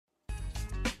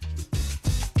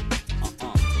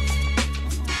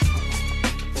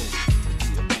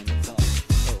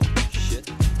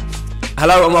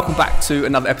Hello and welcome back to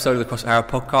another episode of the CrossFit Harrow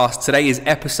podcast. Today is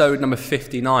episode number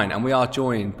 59 and we are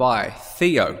joined by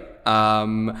Theo.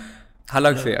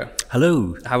 Hello Theo.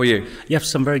 Hello. How are you?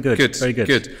 Yes, I'm very good. Very good.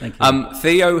 Good. Thank you.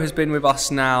 Theo has been with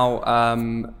us now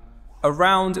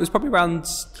it was probably around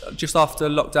just after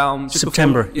lockdown. Just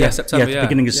September. Before, September. The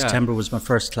beginning of September was my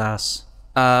first class.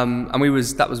 And we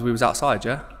was outside,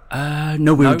 yeah?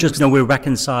 No, we were back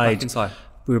inside. Back inside.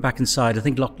 We were back inside. I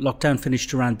think lockdown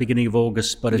finished around beginning of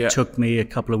August, but it took me a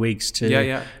couple of weeks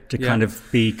to kind of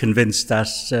be convinced that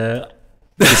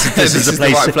this is the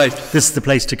right place. This is the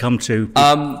place to come to.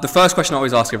 The first question I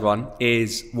always ask everyone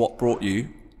is, what brought you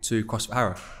to CrossFit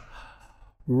Harrow?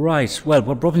 Right. Well,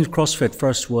 what brought me to CrossFit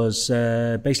first was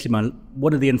basically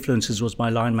one of the influences was my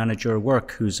line manager at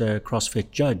work, who's a CrossFit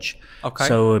judge. Okay.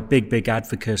 So a big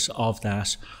advocate of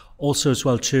that. Also, as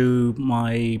well, to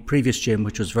my previous gym,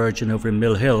 which was Virgin over in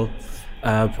Mill Hill,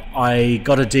 I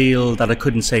got a deal that I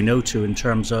couldn't say no to in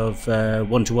terms of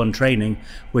one-to-one training,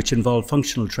 which involved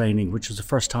functional training, which was the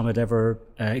first time I'd ever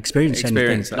experienced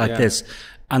anything like this.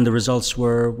 And the results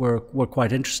were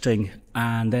quite interesting.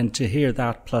 And then to hear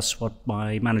that, plus what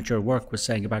my manager at work was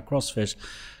saying about CrossFit,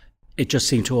 it just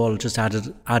seemed to all just add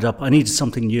up. I needed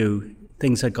something new.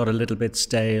 Things had got a little bit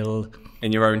stale.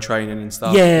 In your own training and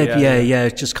stuff? Yeah.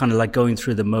 Just kind of like going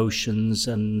through the motions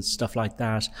and stuff like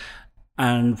that.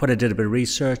 And when I did a bit of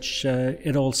research,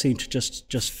 it all seemed to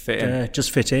just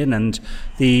fit in. And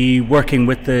the working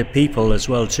with the people as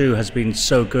well too has been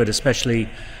so good, especially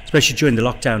during the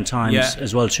lockdown times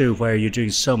as well too, where you're doing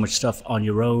so much stuff on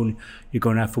your own. You're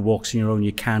going out for walks on your own.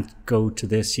 You can't go to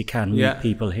this. You can't meet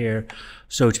people here.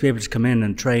 So to be able to come in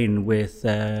and train with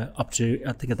up to,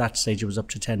 I think at that stage it was up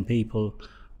to 10 people,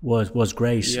 was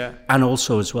great. Yeah. And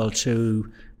also as well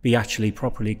to be actually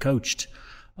properly coached.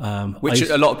 Which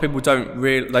a lot of people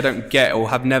don't get or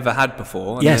have never had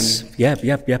before. And yes,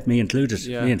 me included.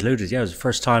 Yeah, it was the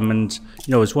first time, and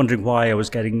I was wondering why I was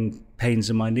getting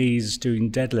pains in my knees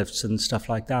doing deadlifts and stuff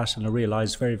like that, and I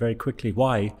realised very, very quickly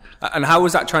why. And how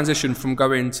was that transition from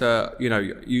going to,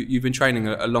 you've been training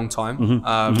a long time.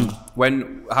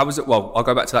 Mm-hmm. How was it? Well, I'll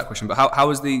go back to that question. But how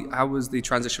was the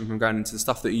transition from going into the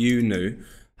stuff that you knew,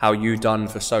 how you done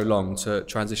for so long, to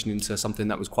transition into something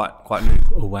that was quite new?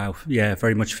 Oh wow, yeah,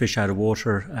 very much fish out of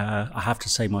water. I have to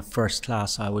say, my first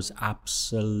class, I was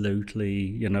absolutely,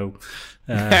 you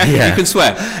can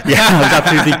swear. Yeah, I was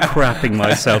absolutely crapping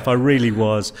myself. I really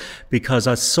was, because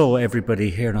I saw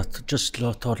everybody here, and I just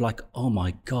thought like, oh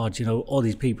my God, all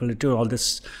these people are doing all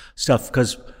this stuff,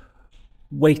 because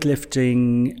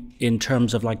weightlifting, in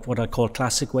terms of like what I call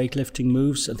classic weightlifting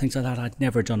moves and things like that, I'd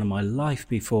never done in my life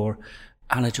before.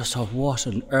 And I just thought, what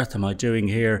on earth am I doing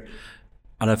here?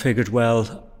 And I figured,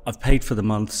 well, I've paid for the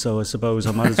month, so I suppose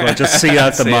I might as well just see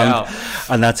out the month,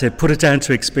 and that's it. Put it down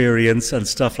to experience and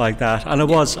stuff like that. And I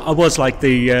was like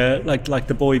the like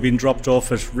the boy being dropped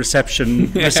off at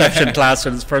reception class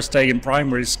on his first day in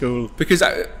primary school. Because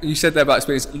you said there about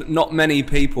experience, not many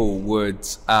people would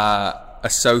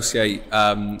associate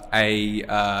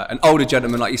an older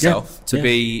gentleman like yourself to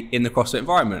be in the CrossFit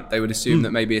environment. They would assume that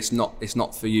maybe it's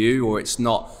not for you, or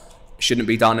shouldn't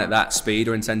be done at that speed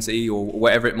or intensity or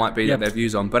whatever it might be that their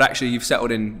views on. But actually, you've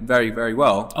settled in very, very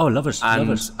well. Oh, love it.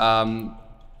 And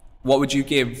what would you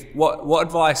give? What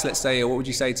advice, let's say, or what would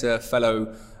you say to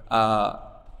fellow,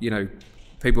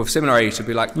 people of similar age to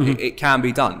be like, it can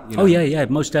be done? Oh yeah,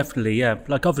 most definitely, yeah.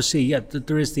 Like obviously,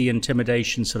 there is the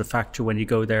intimidation sort of factor when you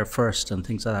go there first and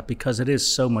things like that, because it is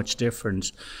so much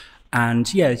different. And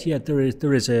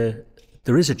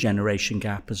there is a generation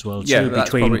gap as well too,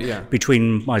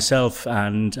 between myself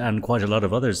and quite a lot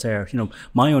of others there.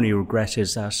 My only regret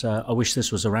is that I wish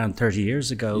this was around 30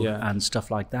 years ago and stuff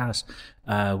like that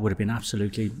would have been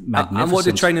absolutely magnificent. And what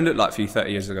did training look like for you 30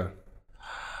 years ago?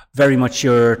 Very much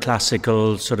your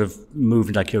classical sort of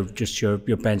movement, like your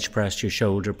bench press, your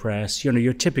shoulder press,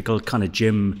 your typical kind of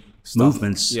gym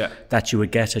movements that you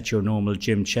would get at your normal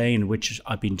gym chain, which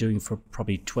I've been doing for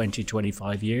probably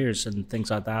 25 years and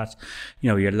things like that.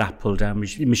 Your lat pull down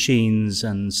machines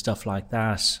and stuff like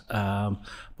that.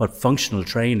 But functional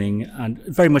training, and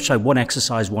very much like one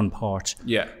exercise, one part.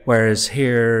 Yeah. Whereas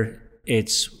here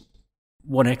it's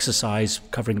one exercise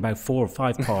covering about 4 or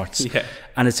 5 parts.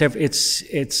 And it's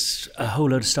a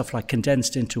whole load of stuff like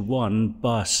condensed into one,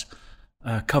 but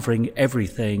covering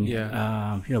everything.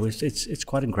 It's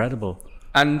quite incredible.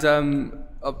 And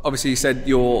obviously you said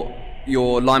your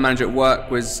line manager at work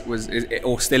was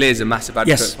or still is a massive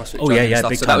advocate of CrossFit. Oh yeah,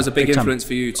 stuff. So that was a big influence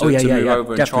for you to move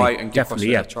over and try and give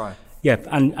CrossFit a try. Yeah,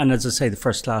 and as I say, the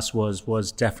first class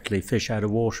was definitely fish out of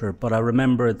water. But I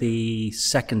remember the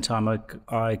second time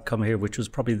I come here, which was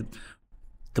probably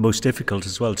the most difficult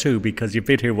as well too, because you've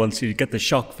been here once, you get the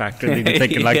shock factor, and you're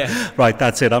thinking like, right,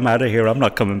 that's it, I'm out of here, I'm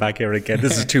not coming back here again,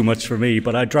 this is too much for me.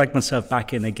 But I dragged myself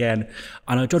back in again,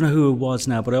 and I don't know who it was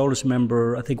now, but I always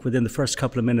remember, I think within the first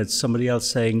couple of minutes, somebody else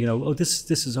saying, you know, oh,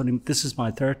 this is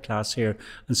my third class here,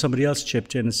 and somebody else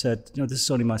chipped in and said, you know, this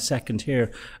is only my second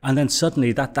here, and then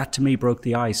suddenly that to me broke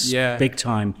the ice, big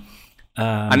time.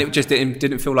 And it just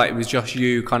didn't feel like it was just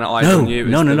you, kind of eyes on you.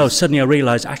 No. Suddenly I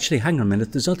realised, actually, hang on a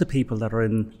minute, there's other people that are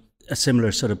in a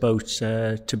similar sort of boat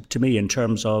to me in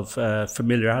terms of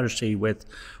familiarity with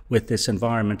this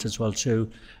environment as well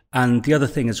too. And the other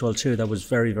thing as well too that was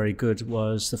very, very good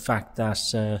was the fact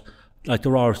that like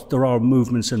there are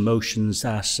movements and motions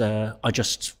that I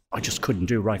just couldn't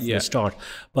do right from the start.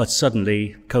 But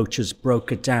suddenly coaches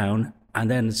broke it down, and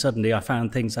then suddenly I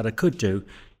found things that I could do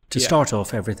to start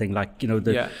off everything, like, you know,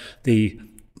 the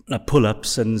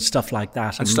pull-ups and stuff like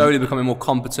that. And slowly becoming more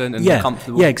competent and more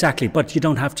comfortable. Yeah, exactly. But you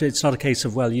don't have to, it's not a case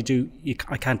of, well,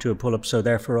 I can't do a pull-up, so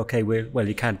therefore, okay, well,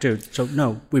 you can't do it. So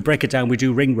no, we break it down, we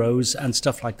do ring rows and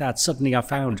stuff like that. Suddenly I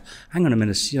found, hang on a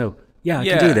minute, you know, I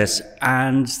can do this,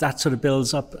 and that sort of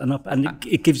builds up, and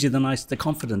it gives you the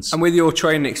confidence. And with your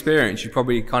training experience, you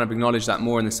probably kind of acknowledge that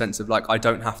more in the sense of like, I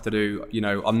don't have to do, you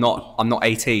know, I'm not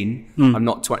 18, I'm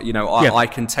not 20, you know, I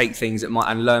can take things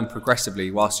and learn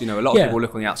progressively. Whilst, you know, a lot of people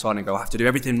look on the outside and go, I have to do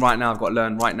everything right now, I've got to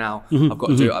learn right now, I've got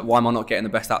to do it. Why am I not getting the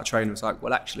best out of training? It's like,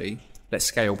 well, actually, let's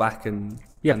scale back and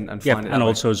find it. And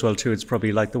also as well too, it's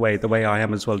probably like the way I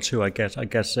am as well too. I get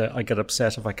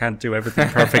upset if I can't do everything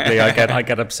perfectly. I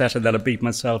get upset, and then I beat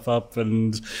myself up,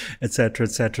 and etc.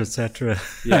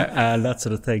 And that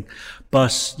sort of thing.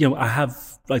 But you know, I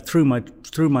have, like, through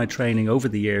my training over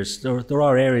the years, there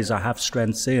are areas I have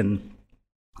strengths in,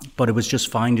 but it was just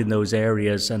finding those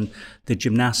areas. And the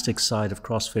gymnastics side of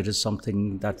CrossFit is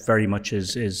something that very much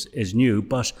is new,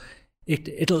 but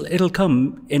it'll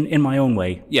come in my own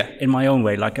way. In my own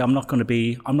way. Like, I'm not going to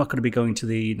be going to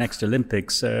the next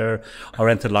Olympics or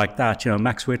anything like that. You know,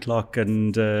 Max Whitlock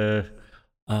and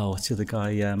what's the other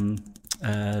guy?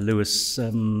 Lewis.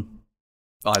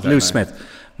 Lewis Smith.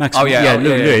 Max,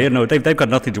 you know, they've got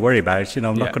nothing to worry about. You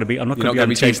know, I'm not going to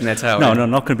be chasing their tail. No,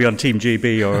 I'm not going to be on Team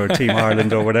GB or Team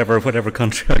Ireland or whatever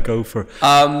country I go for.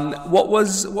 What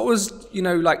was you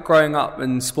know, like growing up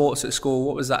and sports at school?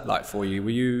 What was that like for you? Were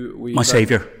you my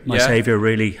saviour,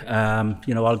 really.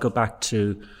 You know, I'll go back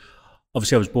to.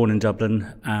 Obviously, I was born in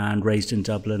Dublin and raised in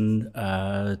Dublin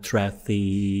throughout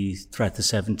the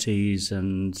 70s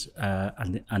and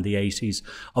the 80s.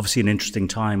 Obviously, an interesting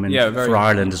time for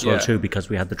Ireland as well too, because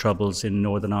we had the troubles in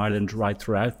Northern Ireland right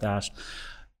throughout that.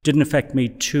 Didn't affect me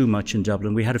too much in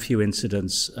Dublin. We had a few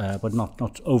incidents, but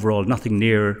not overall, nothing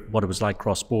near what it was like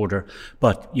cross-border.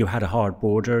 But you had a hard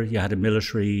border, you had a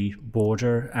military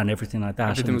border and everything like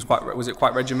that. Everything was it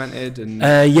quite regimented? And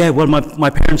well, my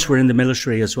parents were in the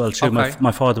military as well too. Okay.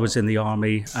 My father was in the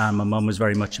army, and my mum was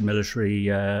very much a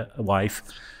military wife.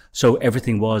 So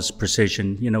everything was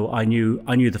precision. You know, I knew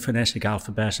the phonetic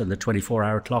alphabet and the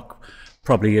 24-hour clock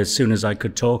probably as soon as I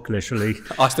could talk, literally.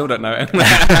 I still don't know it.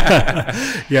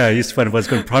 Yeah, I used to, when I was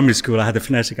going to primary school, I had the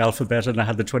phonetic alphabet and I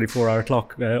had the 24-hour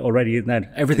clock already. And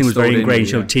then everything was very ingrained.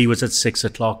 So tea was at 6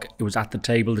 o'clock. It was at the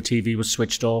table. The TV was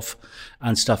switched off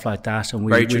and stuff like that. And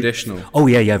very traditional. Oh,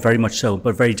 yeah, very much so.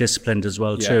 But very disciplined as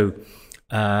well, too.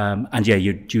 And yeah,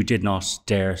 you did not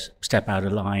dare step out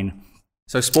of line.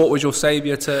 So sport was your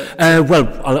saviour to...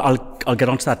 Well, I'll get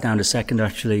onto that now in a second,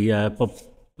 actually. But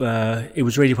it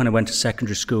was really when I went to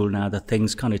secondary school now that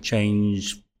things kind of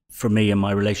changed for me and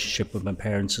my relationship with my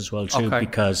parents as well too,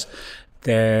 because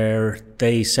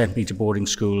they sent me to boarding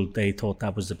school. They thought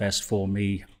that was the best for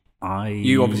me.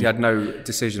 You obviously had no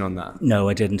decision on that. No,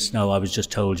 I didn't. No, I was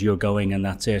just told you're going and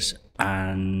that's it.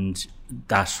 And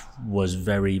that was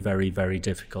very, very, very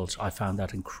difficult. I found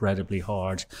that incredibly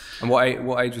hard. And what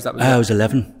age was that? I was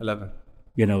 11. 11.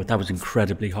 You know, that was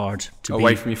incredibly hard to be.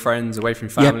 Away from your friends, away from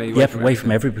family? Away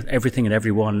from everything and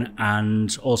everyone.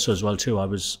 And also as well too, I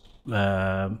was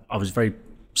very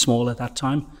small at that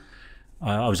time.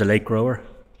 I was a late grower.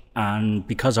 And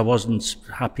because I wasn't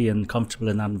happy and comfortable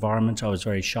in that environment, I was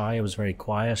very shy, I was very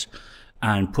quiet,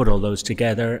 and put all those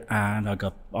together, and I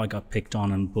got picked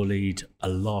on and bullied a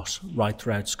lot right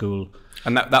throughout school.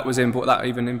 And that was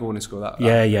even in boarding school?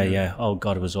 Yeah. Oh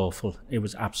God, it was awful. It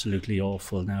was absolutely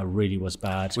awful. Now, it really was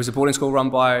bad. Was the boarding school run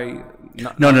by...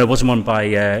 No, it wasn't run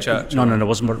by... church? No, it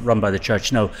wasn't run by the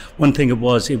church, no. One thing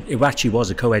it actually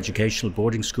was a co-educational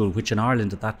boarding school, which in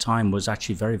Ireland at that time was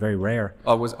actually very, very rare.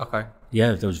 Oh, was okay.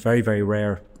 Yeah, that was very, very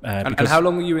rare. And how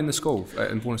long were you in the school,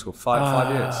 in boarding school?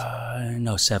 5 years?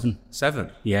 No, 7.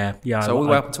 7? Yeah. So all the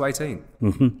way up until 18?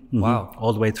 Wow.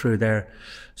 All the way through there.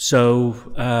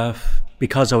 So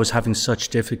because I was having such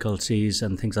difficulties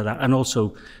and things like that, and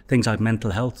also things like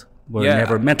mental health,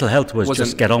 mental health was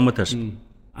just get on with it.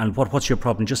 And what's your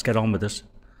problem? Just get on with it.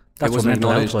 That's what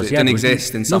mental health was. It didn't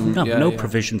exist in some... No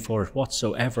provision for it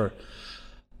whatsoever.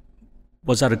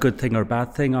 Was that a good thing or a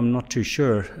bad thing? I'm not too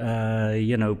sure.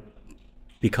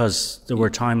 Because there were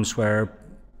times where,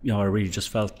 I really just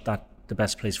felt that the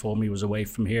best place for me was away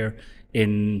from here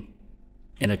in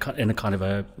a kind of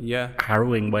a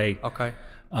harrowing way. Okay.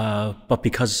 But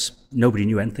because nobody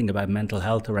knew anything about mental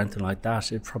health or anything like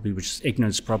that, it probably was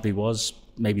ignorance. Probably was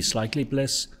maybe slightly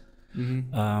bliss.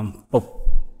 But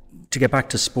to get back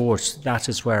to sport, that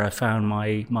is where I found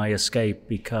my escape,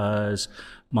 because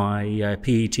my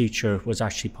PE teacher was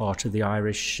actually part of the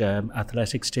Irish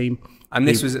athletics team. And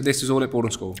this was all at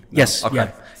boarding school? No. Yes, okay,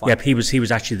 yeah. Fine. Yep, he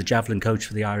was actually the javelin coach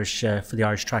for the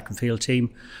Irish track and field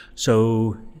team.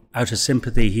 So out of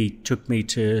sympathy, he took me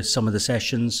to some of the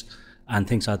sessions and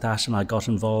things like that, and I got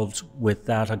involved with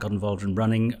that. I got involved in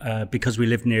running because we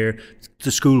lived near,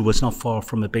 the school was not far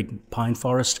from a big pine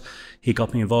forest. He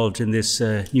got me involved in this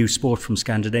new sport from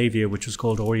Scandinavia, which was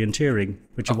called orienteering,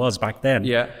 which it was back then.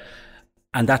 Yeah.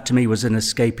 And that to me was an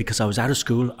escape, because I was out of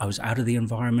school, I was out of the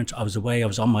environment, I was away, I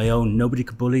was on my own, nobody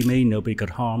could bully me, nobody could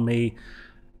harm me.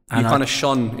 And you kind of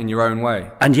shone in your own way.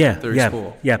 And through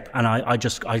sport. And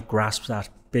I grasped that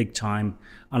big time,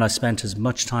 and I spent as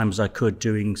much time as I could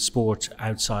doing sport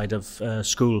outside of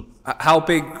school. How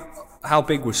big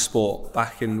was sport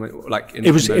back in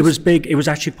It was big. It was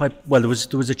actually quite well. There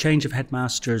was a change of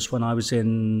headmasters when I was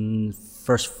in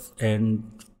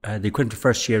the equivalent of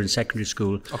first year in secondary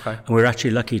school. Okay. And we were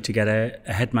actually lucky to get a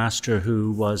headmaster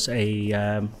who was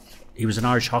he was an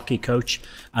Irish hockey coach,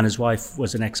 and his wife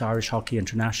was an ex-Irish hockey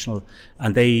international,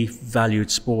 and they valued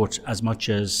sport as much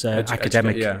as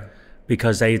academic,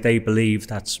 because they believe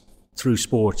that through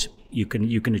sport you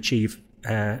can achieve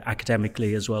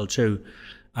academically as well too.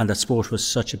 And that sport was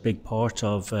such a big part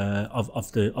of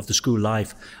the school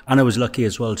life. And I was lucky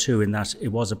as well too, in that it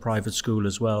was a private school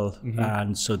as well,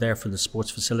 and so therefore the sports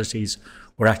facilities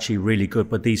were actually really good.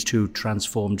 But these two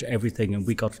transformed everything, and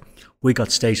we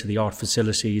got state-of-the-art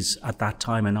facilities at that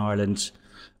time in Ireland.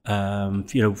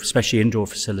 Especially indoor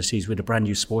facilities. We had a brand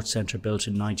new sports centre built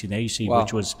in 1980,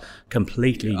 which was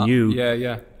completely new,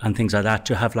 and things like that.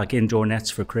 To have like indoor nets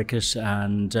for cricket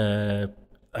and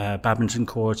badminton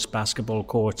courts, basketball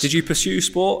courts. Did you pursue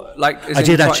sport? I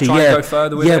did actually. Try and go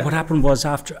further with it? What happened was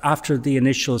after the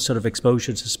initial sort of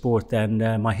exposure to sport,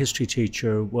 then my history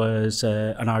teacher was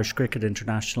an Irish cricket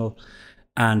international,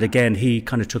 and again he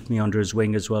kind of took me under his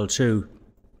wing as well too.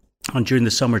 And during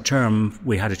the summer term,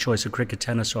 we had a choice of cricket,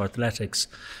 tennis, or athletics,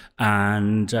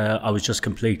 and I was just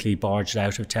completely barged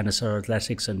out of tennis or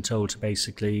athletics and told to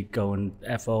basically go and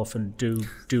F off and do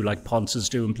like Ponces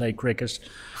do and play cricket.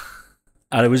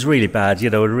 And it was really bad,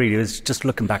 it was just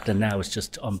looking back then now, it's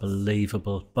just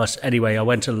unbelievable. But anyway, I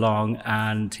went along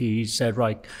and he said,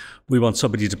 right, we want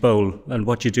somebody to bowl. And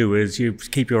what you do is you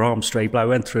keep your arm straight. But I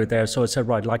went through it there. So I said,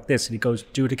 right, like this. And he goes,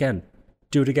 do it again,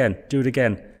 do it again, do it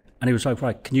again. And he was like,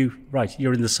 right,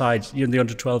 you're in the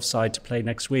under 12 side to play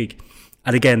next week.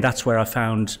 And again, that's where I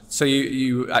found. So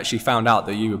you actually found out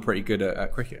that you were pretty good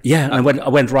at cricket. Yeah, and I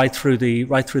went right through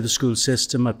the school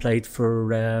system. I played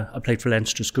for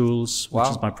Leinster Schools, which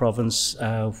is my province.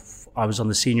 I was on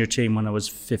the senior team when I was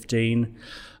 15.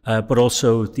 But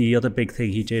also the other big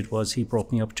thing he did was he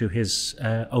brought me up to his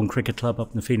own cricket club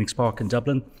up in the Phoenix Park in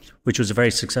Dublin, which was a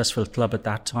very successful club at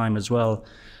that time as well.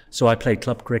 So I played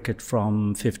club cricket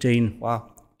from 15. Wow.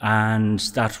 And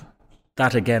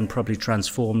that again probably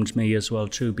transformed me as well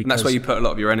too, because and that's where you put a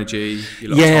lot of your energy,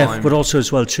 your time. But also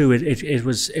as well too, it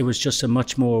was just a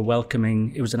much more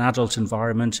welcoming. It was an adult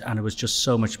environment, and it was just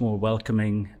so much more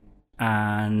welcoming.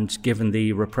 And given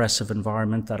the repressive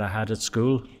environment that I had at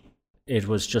school, it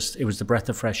was the breath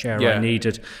of fresh air I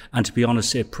needed. And to be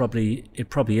honest, it probably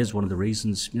is one of the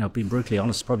reasons. Being brutally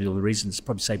honest, probably one of the reasons.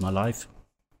 Probably saved my life.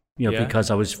 Because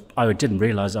I didn't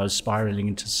realize I was spiraling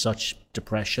into such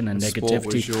depression and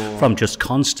negativity from just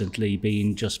constantly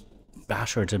being just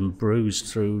battered and bruised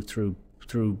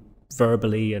through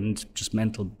verbally and just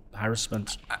mental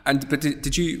harassment. But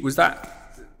did you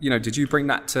bring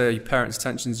that to your parents'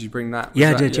 attention? Did you bring that?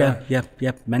 I did.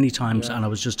 Yeah, many times. And I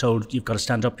was just told, you've got to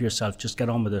stand up for yourself. Just get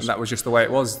on with it. And that was just the way it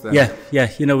was then? Yeah.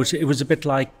 It was a bit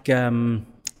like.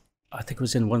 I think it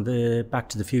was in one of the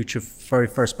very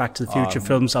first Back to the Future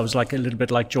films. I was like a little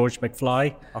bit like George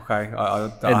McFly. Okay,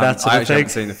 I actually haven't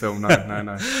seen the film.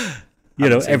 No.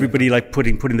 everybody like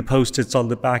putting the post-its on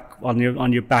the back on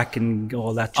your back and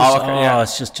all that.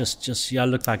 It's just I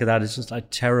look back at that. It's just like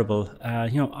terrible.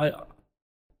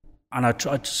 I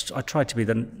tried to be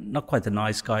not quite the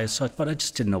nice guy as such, but I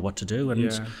just didn't know what to do.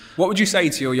 And what would you say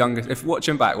to your younger, if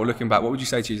watching back or looking back, what would you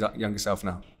say to your younger self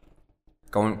now,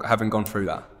 having gone through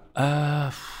that?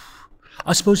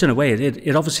 I suppose in a way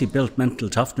it obviously built mental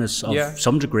toughness of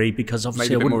some degree, because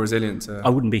obviously maybe a bit more resilient. I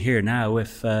wouldn't be here now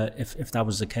if that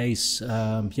was the case.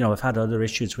 I've had other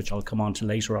issues which I'll come on to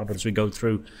later on as we go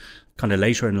through kind of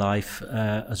later in life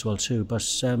as well too. But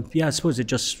I suppose it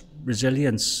just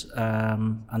resilience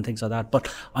and things like that.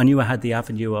 But I knew I had the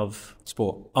avenue of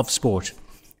sport.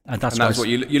 And that's what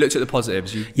you looked at the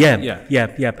positives. Yeah.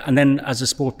 And then as the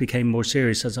sport became more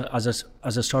serious, as I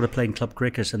started playing club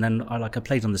cricket, and then I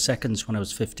played on the seconds when I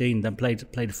was 15. Then played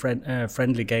a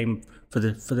friendly game for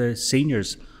the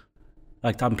seniors.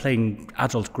 Like I'm playing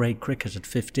adult grade cricket at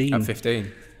 15. At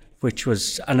 15. Which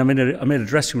was, and I'm in a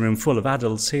dressing room full of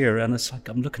adults here, and it's like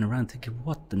I'm looking around thinking,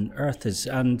 what on earth is?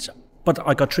 But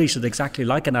I got treated exactly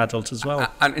like an adult as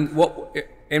well. And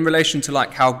in relation to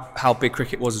like how big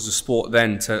cricket was as a sport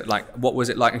then, to like what was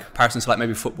it like in comparison to like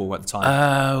maybe football at the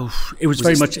time?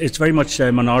 It's very much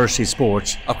a minority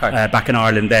sport. Okay. Back in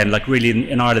Ireland then, like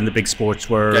really in Ireland the big sports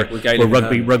were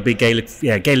rugby,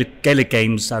 Gaelic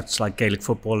games. That's like Gaelic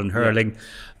football and hurling,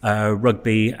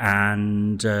 rugby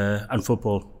and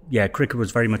football. Yeah, cricket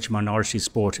was very much a minority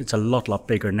sport. It's a lot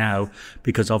bigger now,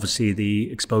 because obviously the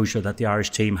exposure that the Irish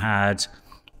team had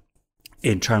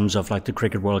in terms of like the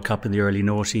Cricket World Cup in the early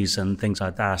noughties and things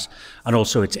like that. And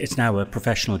also it's now a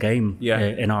professional game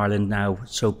in Ireland now.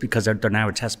 So because they're now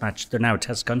a test match, they're now a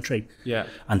test country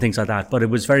and things like that. But it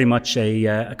was very much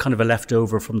a kind of a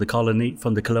leftover from the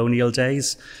colonial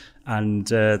days. And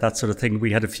that sort of thing.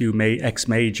 We had a few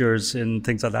ex-majors and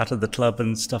things like that at the club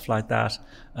and stuff like that.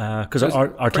 Because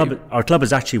our club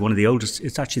is actually one of the oldest.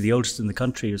 It's actually the oldest in the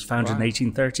country. It was founded in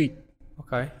 1830.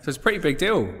 Okay, so it's a pretty big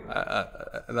deal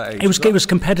at that age. It was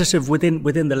competitive within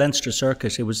the Leinster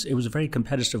circuit. It was a very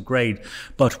competitive grade,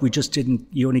 but we just didn't.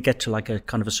 You only get to like a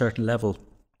kind of a certain level,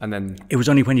 and then it was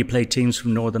only when you played teams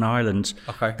from Northern Ireland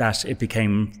that it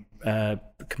became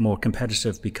more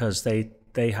competitive, because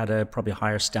they had a probably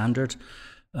higher standard,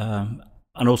 and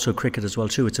also cricket as well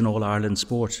too. It's an All Ireland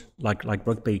sport like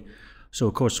rugby. So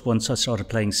of course, once I started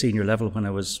playing senior level when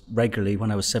I was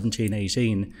 17,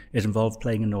 18, it involved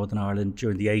playing in Northern Ireland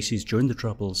during the 80s, during the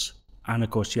Troubles. And of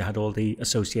course, you had all the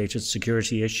associated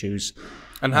security issues.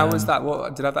 And how was that?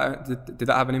 What did that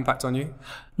have an impact on you?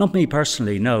 Not me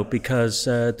personally, no, because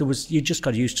you just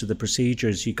got used to the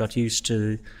procedures. You got used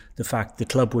to the fact the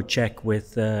club would check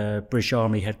with British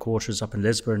Army headquarters up in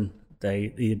Lisburn.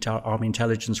 The Army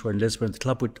intelligence were in Lisburn.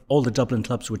 All the Dublin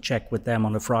clubs would check with them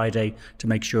on a Friday to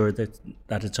make sure that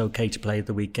it's okay to play at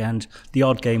the weekend. The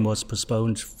odd game was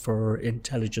postponed for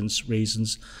intelligence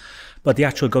reasons. But the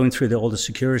actual going through all the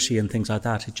security and things like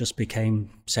that, it just became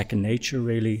second nature,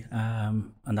 really,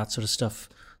 and that sort of stuff.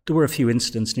 There were a few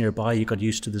incidents nearby. You got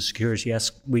used to the security.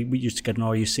 We used to get an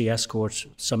RUC escort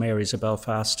some areas of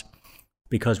Belfast,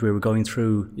 because we were going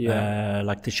through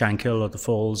like the Shankill or the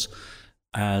Falls,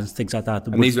 things like that.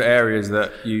 And these were areries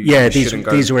that you shouldn't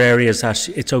go. These were areas that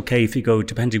it's okay if you go,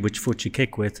 depending which foot you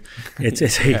kick with. It's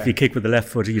if you kick with the left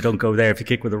foot, you don't go there. If you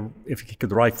kick with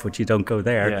the right foot, you don't go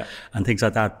there, and things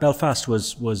like that. Belfast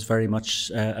was very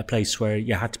much a place where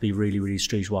you had to be really, really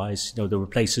streetwise. There were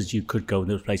places you could go, and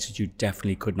there were places you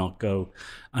definitely could not go.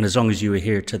 And as long as you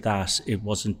adhered to that, it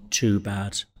wasn't too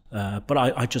bad. But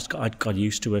I got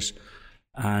used to it.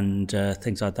 And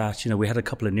things like that. We had a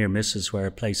couple of near misses where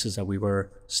places that we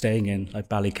were staying in, like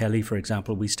Ballykelly, for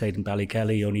example. We stayed in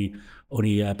Ballykelly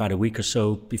only about a week or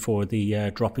so before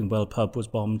the Dropping Well pub was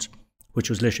bombed, which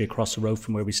was literally across the road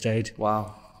from where we stayed.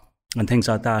 Wow. And things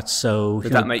like that. So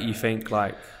did that make you think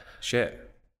like,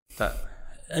 shit?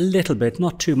 A little bit,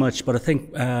 not too much, but I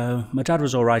think my dad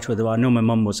was all right with it. I know my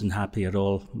mum wasn't happy at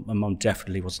all. My mum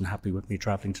definitely wasn't happy with me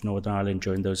travelling to Northern Ireland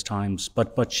during those times.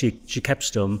 But she kept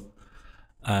stum.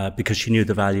 Because she knew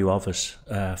the value of it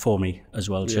for me as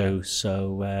well too.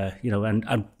 So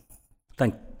and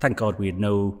thank God we had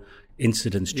no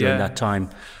incidents during that time.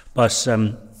 But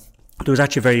there was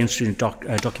actually a very interesting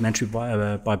documentary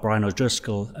by Brian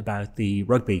O'Driscoll about the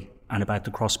rugby and about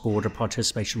the cross-border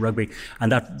participation rugby,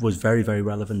 and that was very, very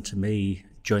relevant to me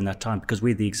during that time, because we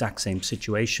had the exact same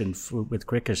situation with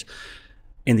cricket.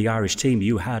 In the Irish team,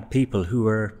 you had people who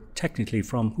were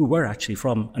actually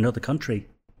from another country.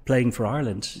 playing for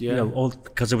Ireland,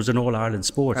 because it was an all-Ireland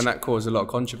sport. And that caused a lot of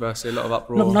controversy, a lot of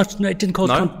uproar. No, it didn't cause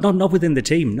not within the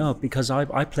team, no, because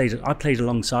I played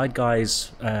alongside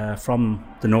guys from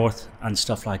the north and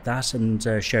stuff like that, and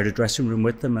shared a dressing room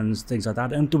with them and things like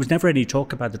that. And there was never any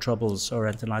talk about the troubles or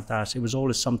anything like that. It was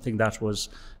always something that was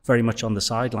very much on the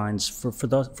sidelines.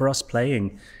 For us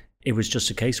playing, it was just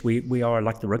a case. We are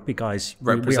like the rugby guys.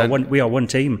 We are one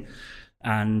team.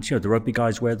 And the rugby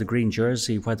guys wear the green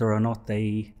jersey. Whether or not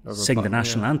they sing the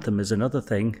national anthem is another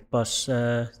thing. But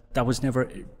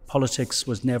politics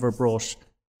was never brought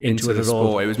into it the at sport.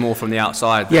 all. It was more from the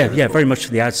outside. Very much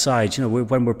from the outside.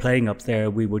 When we're playing up there,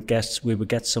 we would get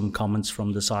some comments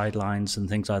from the sidelines and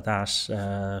things like that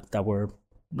that were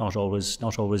not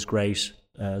always great.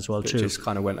 As well, too. Just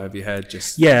kind of went over your head.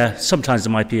 Sometimes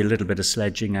there might be a little bit of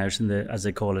sledging out as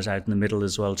they call it, out in the middle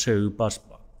as well too. But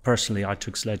personally, I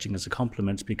took sledging as a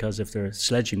compliment, because if they're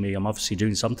sledging me, I'm obviously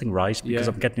doing something right, because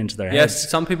I'm getting into their heads. Yes,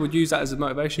 some people use that as a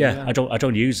motivation. I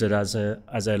don't use it as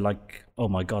a like, oh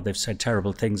my God, they've said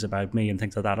terrible things about me and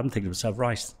things like that. I'm thinking to myself,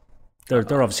 right,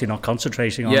 they're obviously not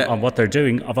concentrating on what they're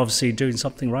doing. I'm obviously doing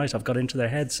something right. I've got into their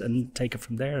heads and take it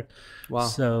from there. Wow.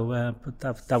 So,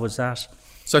 but that was that.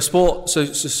 So sport.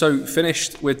 So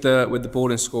finished with the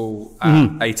boarding school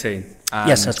at 18.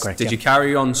 Yes, that's correct. Did you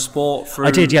carry on sport through?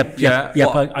 I did.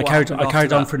 I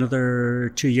carried on for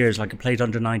another 2 years. Like I played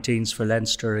under 19s for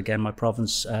Leinster. Again, my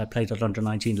province played at under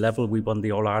 19 level. We won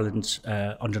the All Ireland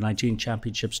under 19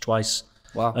 championships twice.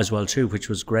 Wow. As well too, which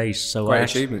was great. So great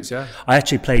achievements, yeah. I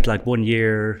actually played like 1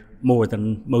 year more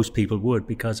than most people would,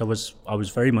 because I was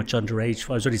very much underage.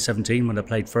 I was only 17 when I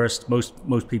played first.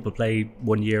 Most people play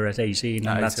 1 year at 18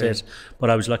 and that's it. But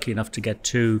I was lucky enough to get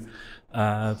two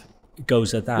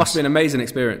goes at that. Must have been an amazing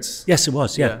experience. Yes, it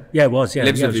was. Yeah, it was. Yeah,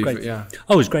 Lives it with was you, great.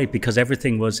 Oh, it was great because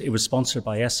everything was sponsored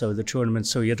by ESSO, the tournament.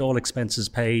 So you had all expenses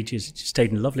paid. You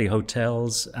stayed in lovely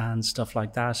hotels and stuff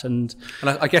like that. And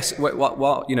I guess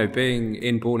what being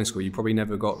in boarding school, you probably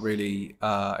never got really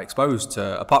exposed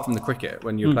to, apart from the cricket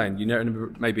when you were playing. You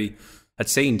never maybe had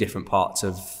seen different parts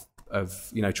of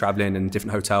traveling and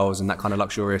different hotels and that kind of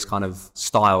luxurious kind of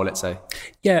style, let's say.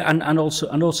 Yeah, and also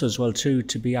as well too,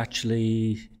 to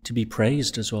be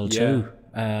praised as well too.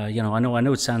 I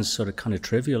know it sounds sort of kind of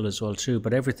trivial as well too,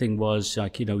 but everything was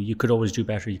like, you could always do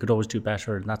better,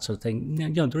 and that sort of thing.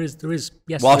 There is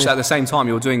yes. Whilst at the same time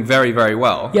you're doing very, very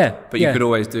well. Yeah. But you could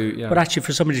always do. But actually,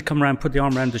 for somebody to come around, put the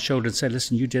arm around the shoulder and say,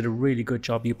 "Listen, you did a really good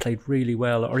job. You played really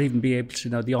well," or even be able to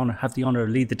have the honour,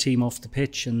 lead the team off the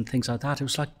pitch and things like that. It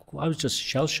was like I was just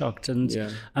shell shocked, and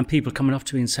people coming up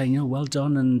to me and saying, "Well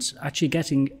done," and actually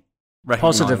getting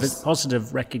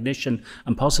positive recognition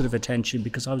and positive attention,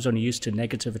 because I was only used to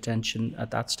negative attention at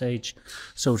that stage.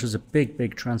 So it was a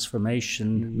big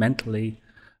transformation mentally,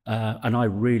 and I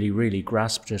really, really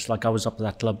grasped it. Like I was up at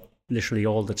that club literally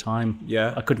all the time.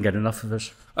 Yeah, I couldn't get enough of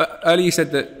it. Earlier you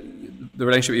said that the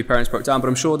relationship with your parents broke down, but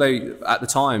I'm sure they, at the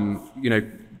time,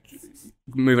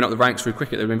 moving up the ranks through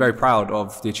cricket, they've been very proud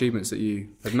of the achievements that you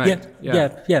have made. Yeah.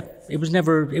 It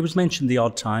was mentioned the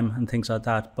odd time and things like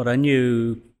that, but I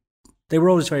knew they were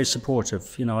always very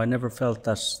supportive. I never felt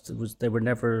that they were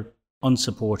never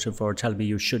unsupportive or telling me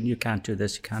you can't do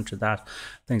this, you can't do that,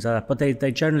 things like that. But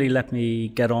they generally let me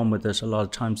get on with it a lot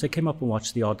of times. They came up and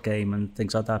watched the odd game and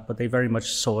things like that, but they very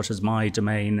much saw it as my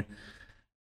domain,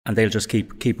 and they'll just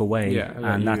keep away,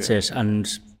 and that's it. And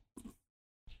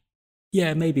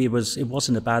yeah, maybe it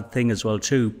wasn't a bad thing as well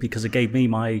too, because it gave me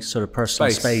my sort of personal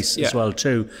space as well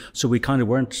too. So we kind of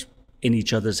weren't in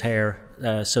each other's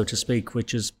hair, so to speak,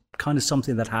 which is kind of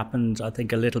something that happened, I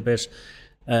think, a little bit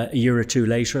a year or two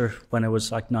later when I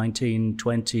was like 19,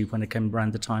 20, when it came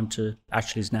around the time to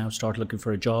actually now start looking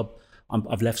for a job.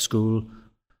 I've left school.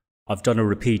 I've done a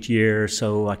repeat year,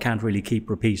 so I can't really keep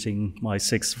repeating my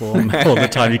sixth form all the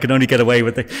time. You can only get away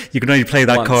with it. You can only play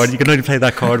that card. You can only play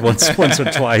that card once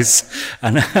or twice,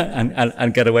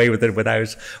 and get away with it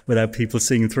without people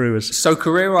seeing through it. So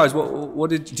career-wise, what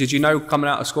did you know coming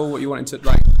out of school what you wanted to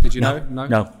like? Did you know?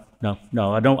 No.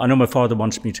 I know my father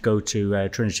wanted me to go to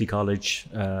Trinity College,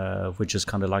 which is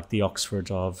kind of like the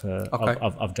Oxford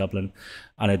of Dublin,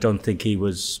 and I don't think he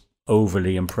was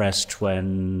overly impressed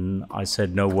when I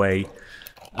said no way,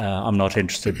 I'm not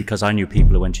interested, because I knew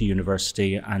people who went to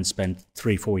university and spent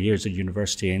 3-4 years at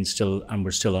university and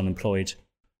were still unemployed,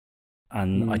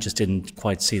 and I just didn't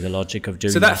quite see the logic of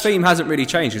doing that. So that theme hasn't really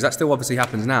changed, because that still obviously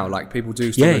happens now. Like people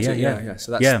do still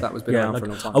So that was been around for a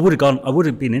long time. I would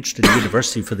have been interested in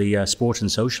university for the sport and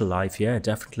social life. Yeah,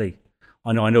 definitely.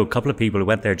 I know a couple of people who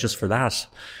went there just for that.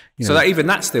 So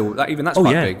that's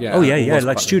quite big. Yeah. Oh yeah.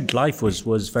 Like student life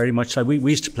was very much like we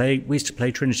used to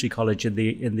play Trinity College in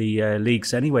the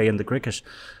leagues anyway in the cricket.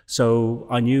 So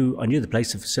I knew the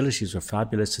place. The facilities were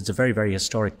fabulous. It's a very, very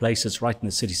historic place. It's right in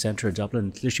the city centre of Dublin.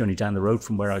 It's literally only down the road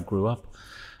from where I grew up.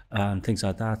 And things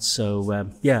like that. So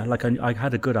I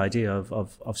had a good idea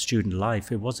of student life.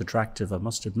 It was attractive, I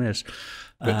must admit.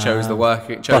 But chose the work.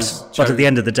 But at the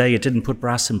end of the day, it didn't put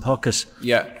brass in pocket.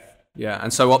 Yeah,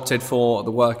 and so opted for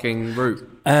the working route.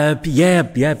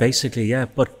 Basically.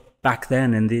 But back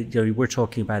then, we're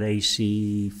talking about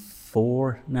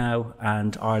 84 now,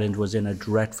 and Ireland was in a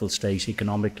dreadful state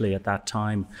economically at that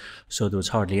time. So there was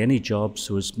hardly any jobs.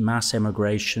 There was mass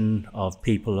emigration of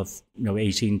people of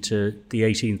 18 to the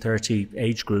 18-30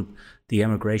 age group. The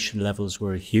emigration levels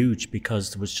were huge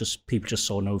because there was people just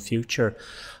saw no future.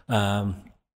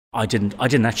 I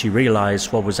didn't actually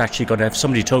realise what was actually going to. If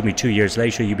somebody told me 2 years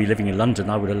later you'd be living in London,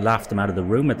 I would have laughed them out of the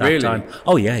room at that time.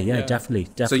 Oh yeah, definitely.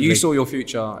 So you saw your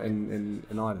future in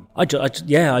Ireland? I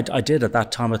did at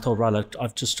that time. I thought, right,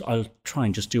 I'll try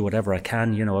and just do whatever I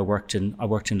can. I worked in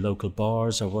local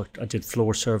bars. I did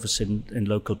floor service in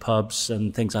local pubs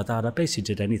and things like that. I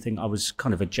basically did anything. I was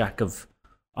kind of a jack of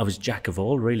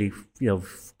all, really.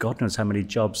 God knows how many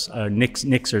jobs,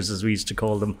 nixers as we used to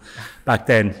call them back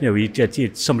then.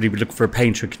 Somebody would look for a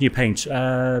painter. Can you paint?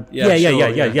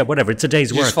 Whatever. It's a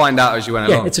day's work. Just find out as you went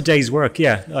along. Yeah, it's a day's work.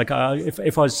 Yeah, like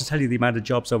if I was to tell you the amount of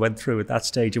jobs I went through at that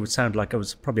stage, it would sound like I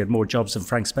was probably had more jobs than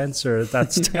Frank Spencer at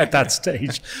that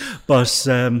stage. But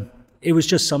it was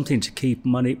just something to keep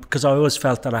money, because I always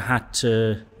felt that I had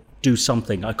to do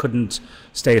something. I couldn't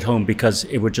stay at home because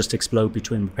it would just explode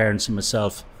between my parents and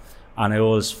myself. And I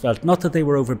always felt, not that they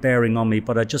were overbearing on me,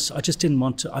 but I just didn't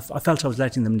want to. I felt I was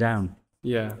letting them down.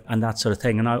 Yeah. And that sort of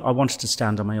thing. And I wanted to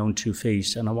stand on my own 2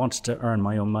 feet, and I wanted to earn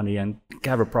my own money and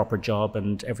have a proper job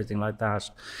and everything like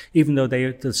that. Even though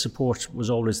the support was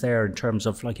always there in terms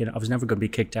of, I was never going to be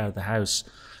kicked out of the house.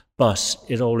 But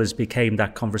it always became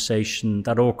that conversation,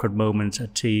 that awkward moment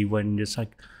at tea when it's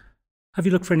like, have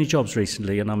you looked for any jobs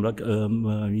recently? And I'm like,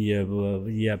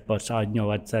 yeah, but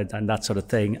I'd said, and that sort of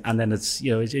thing. And then it's,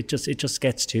 it just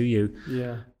gets to you.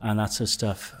 Yeah. And that sort of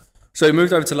stuff. So you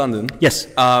moved over to London. Yes.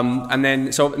 And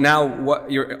then, so now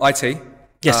you're IT?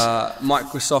 Yes.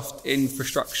 Microsoft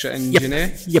infrastructure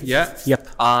engineer? Yep.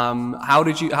 How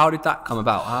did that come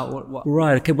about? What?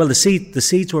 Right. Okay. Well, the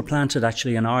seeds were planted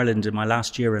actually in Ireland in my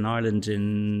last year in Ireland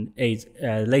in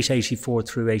late 84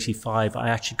 through 85. I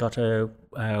actually got a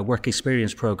work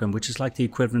experience program, which is like the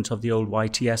equivalent of the old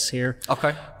YTS here.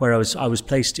 Okay. Where I was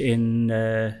placed in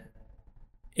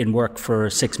work for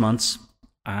 6 months,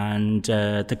 and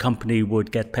the company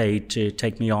would get paid to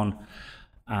take me on.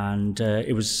 And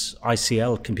it was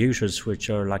ICL computers, which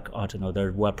are like, I don't know,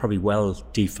 they're probably well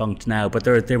defunct now, but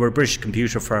they were a British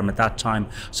computer firm at that time.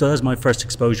 So that was my first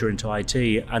exposure into IT.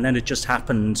 And then it just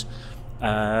happened.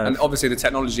 And obviously the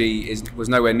technology was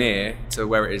nowhere near to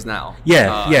where it is now.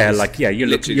 You're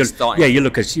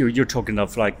talking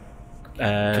of like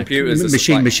computers,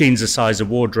 machines the size of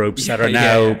wardrobes that are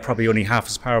now probably only half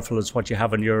as powerful as what you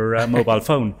have on your mobile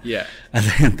phone. Yeah, and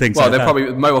then things. Well, they're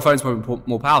probably mobile phones probably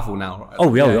more powerful now.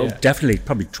 Right? Definitely,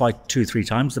 probably 2-3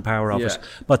 times the power of it.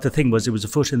 But the thing was, it was a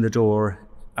foot in the door,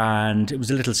 and it was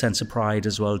a little sense of pride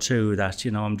as well too. That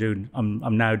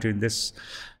I'm now doing this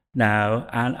now,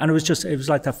 and it was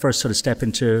like that first sort of step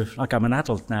into, like, I'm an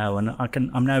adult now, and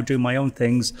I'm now doing my own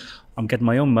things. I'm getting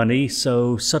my own money,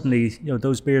 so suddenly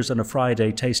those beers on a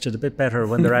Friday tasted a bit better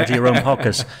when they're out of your own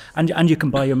pocket, and you can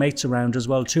buy your mates around as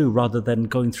well too, rather than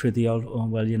going through the old,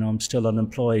 I'm still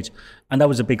unemployed. And that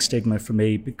was a big stigma for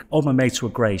me. All my mates were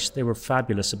great; they were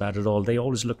fabulous about it all. They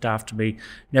always looked after me,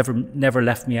 never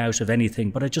left me out of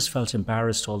anything. But I just felt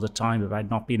embarrassed all the time about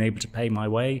not being able to pay my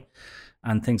way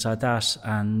and things like that,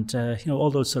 and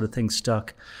all those sort of things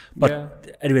stuck.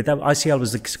 But anyway, that ICL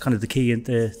was kind of the key in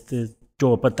the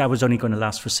door, but that was only going to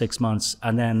last for 6 months,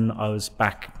 and then I was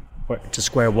back to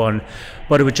square one.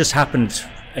 But it just happened.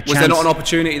 Was there not an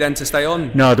opportunity then to stay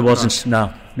on? No, there wasn't.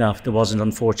 No, there wasn't,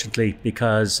 unfortunately,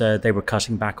 because they were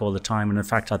cutting back all the time. And in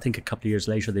fact, I think a couple of years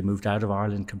later, they moved out of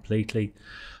Ireland completely.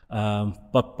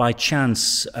 But by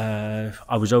chance,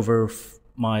 I was over.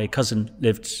 My cousin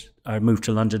moved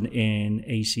to London in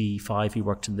 85. He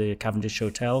worked in the Cavendish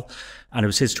Hotel, and it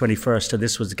was his 21st, and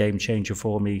this was a game changer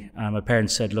for me. And my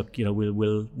parents said, look,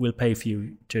 we'll pay for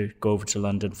you to go over to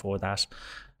London for that.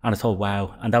 And I thought,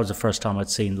 wow. And that was the first time I'd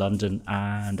seen London.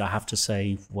 And I have to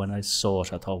say, when I saw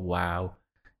it, I thought, wow,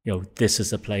 this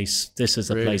is the place. This is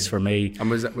the place for me. And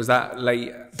was that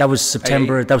late? That was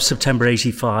September. 80? That was September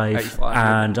 '85.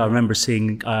 And yeah. I remember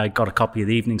I got a copy of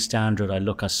the Evening Standard.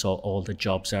 I saw all the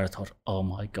jobs there. I thought, oh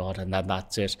my God, and then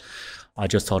that's it. I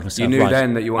just thought to myself, you knew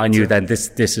then that you wanted. I knew then this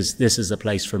is the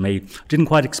place for me. Didn't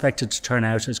quite expect it to turn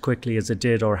out as quickly as it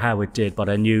did or how it did, but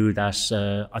I knew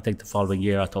that. I think the following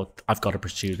year, I thought I've got to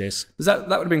pursue this. That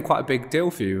would have been quite a big deal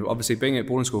for you. Obviously, being at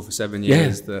boarding school for 7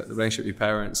 years, the relationship with your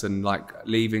parents, and like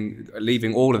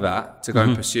leaving all of that to go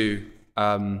and pursue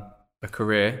a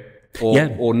career.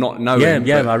 Or not knowing,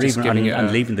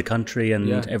 and leaving the country and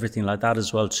everything like that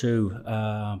as well too.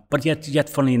 But yet,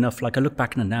 funny enough, like I look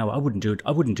back on it now, I wouldn't do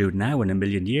it now in a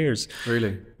million years.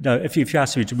 Really? No, if you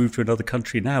asked me to move to another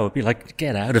country now, I'd be like,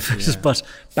 get out of it. Yeah. But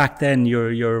back then,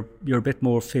 you're a bit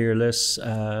more fearless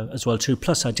as well too.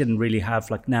 Plus, I didn't really have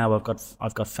like now. I've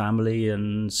got family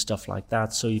and stuff like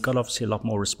that, so you got obviously a lot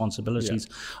more responsibilities.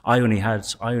 Yeah. I only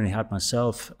had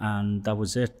myself, and that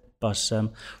was it. But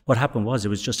what happened was it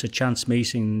was just a chance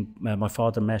meeting. My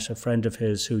father met a friend of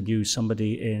his who knew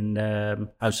somebody in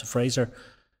House of Fraser,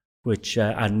 which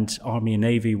and Army and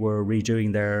Navy were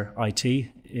redoing their IT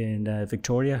in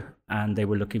Victoria, and they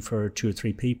were looking for 2 or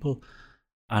 3 people.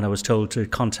 And I was told to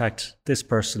contact this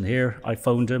person here. I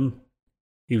phoned him.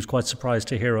 He was quite surprised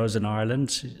to hear I was in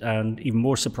Ireland, and even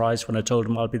more surprised when I told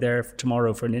him I'll be there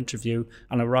tomorrow for an interview,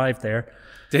 and arrived there.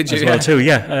 Did you? As well too,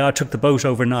 yeah. I took the boat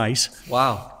overnight.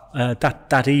 Wow.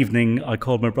 That evening, I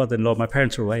called my brother-in-law. My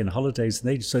parents were away on holidays, and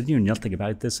they just said, "You knew nothing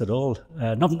about this at all."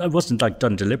 It wasn't like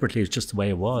done deliberately. It was just the way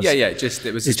it was. Yeah.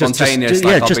 It was spontaneous.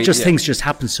 Things just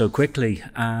happened so quickly.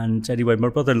 And anyway, my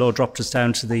brother-in-law dropped us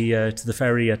down to the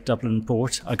ferry at Dublin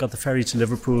Port. I got the ferry to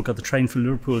Liverpool, got the train from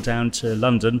Liverpool down to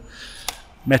London.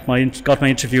 Got my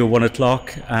interview at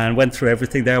 1:00 and went through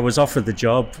everything there. Was offered the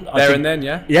job and then,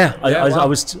 yeah. Yeah,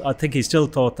 I think he still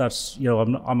thought that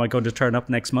am I going to turn up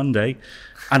next Monday,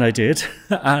 and I did,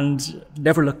 and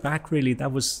never looked back. Really,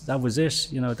 that was it.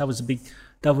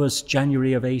 That was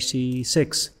January of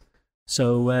 '86.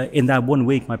 So in that 1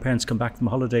 week, my parents come back from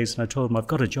holidays, and I told them I've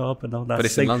got a job and all that. But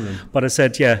it's thing. in London. But I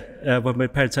said, when my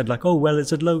parents said like, oh well,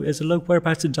 is it low?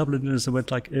 Whereabouts in Dublin? And I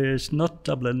went like, it's not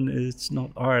Dublin, it's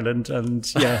not Ireland, and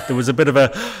there was a bit of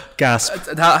a gasp.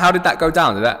 How did that go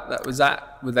down?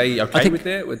 Were they okay with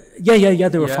it? Yeah,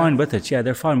 they were fine with it. Yeah,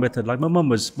 they're fine with it. Like my mum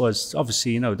was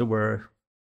obviously,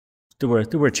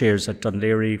 there were cheers at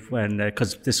Dunleary when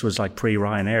because this was like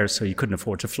pre-Ryanair, so you couldn't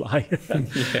afford to fly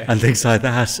and things like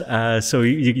that. So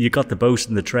you got the boat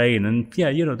and the train, and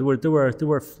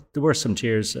there were some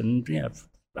cheers, and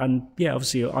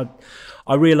obviously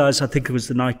I realised, I think it was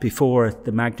the night before,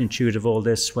 the magnitude of all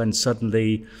this when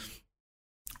suddenly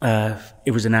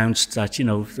it was announced that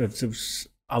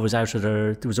I was out at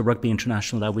there was a rugby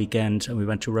international that weekend, and we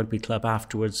went to a rugby club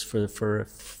afterwards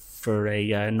for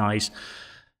a night.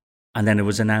 And then it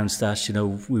was announced that,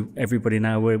 everybody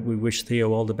now, we wish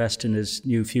Theo all the best in his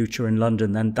new future in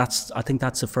London. And I think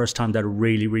that's the first time that it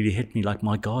really, really hit me. Like,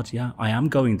 my God, yeah, I am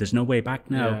going. There's no way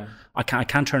back now. Yeah. I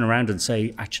can't turn around and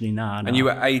say, actually, nah. And you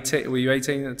were 18? Were you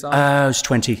 18 at the time? I was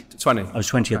 20. 20? I was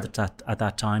 20 at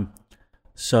that time.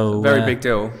 So very big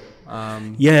deal.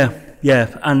 Yeah.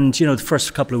 And, the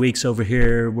first couple of weeks over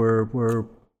here were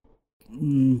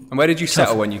and where did you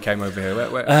settle when you came over here?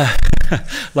 Where?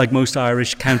 Like most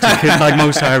Irish county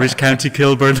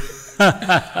Kilburn.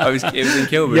 It was in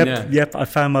Kilburn. Yep. I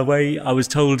found my way. I was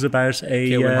told about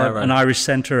an Irish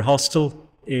Centre hostel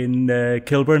in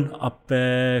Kilburn up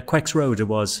Quex Road. It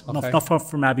was not far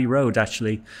from Abbey Road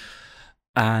actually.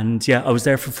 And I was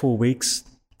there for 4 weeks.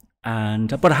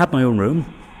 But I had my own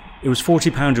room. It was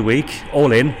 £40 a week,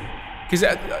 all in. Because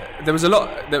there was a lot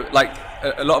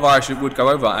of Irish would go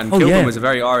over, and Kilburn was a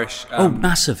very Irish.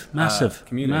 Massive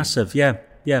community. Massive,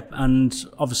 yeah. And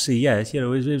obviously,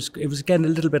 it was again a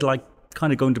little bit like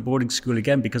kind of going to boarding school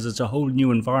again, because it's a whole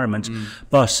new environment.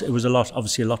 But it was a lot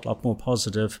more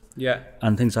positive. Yeah.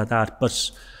 And things like that.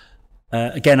 But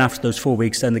again, after those 4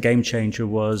 weeks, then the game changer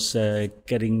was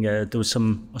getting. There was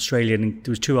some Australian,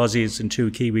 there was 2 Aussies and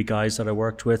 2 Kiwi guys that I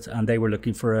worked with, and they were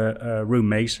looking for a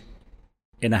roommate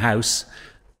in a house.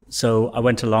 So I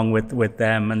went along with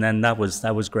them, and then that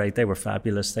was great. They were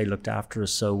fabulous. They looked after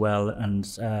us so well, and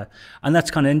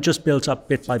that's kind of just built up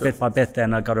bit by bit.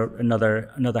 Then I got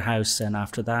another house. Then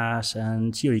after that,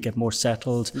 and you get more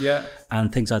settled,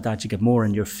 and things like that. You get more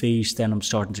on your feet. Then I'm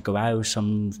starting to go out.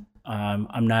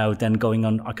 I'm now then going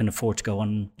on. I can afford to go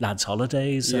on lads'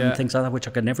 holidays and things like that, which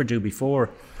I could never do before.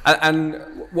 And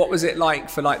what was it like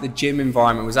for the gym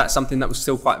environment? Was that something that was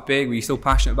still quite big? Were you still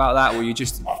passionate about that? Or were you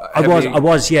just? I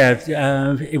was. Yeah.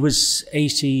 It was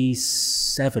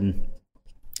 87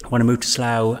 when I moved to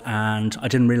Slough, and I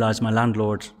didn't realise my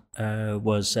landlord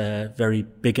was very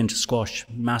big into squash,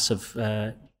 massive,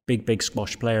 big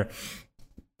squash player.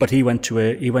 But he went to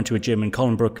a gym in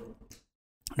Colnbrook,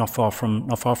 not far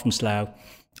from Slough,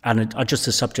 and just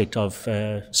the subject of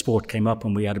sport came up,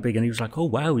 and we had a big. And he was like, "Oh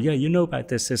wow, yeah, you know about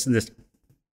this, and this."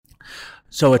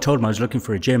 So I told him I was looking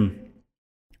for a gym,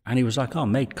 and he was like, "Oh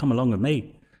mate, come along with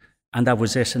me," and that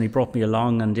was it. And he brought me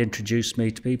along and introduced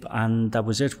me to people, and that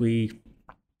was it.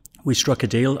 We struck a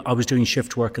deal. I was doing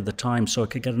shift work at the time, so I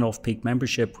could get an off-peak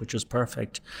membership, which was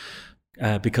perfect.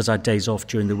 Because I had days off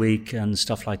during the week and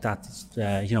stuff like that.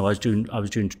 I was doing.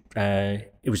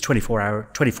 It was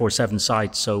 24/7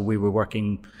 sites, so we were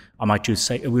working.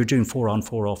 We were doing 4 on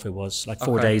 4 off. It was like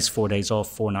 4 days, 4 days off,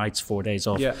 4 nights, 4 days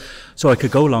off. Yeah. So I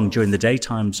could go along during the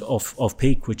daytimes off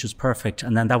peak, which was perfect.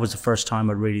 And then that was the first time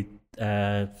I really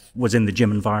was in the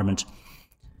gym environment.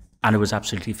 And it was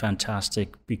absolutely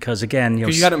fantastic because, again,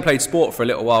 because you hadn't played sport for a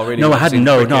little while, really. No, I hadn't.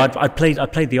 No. I played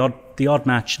the odd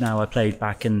match. Now I played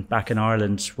back in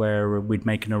Ireland where we'd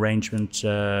make an arrangement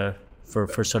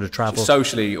for sort of travel.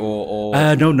 Socially or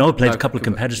no. I played a couple of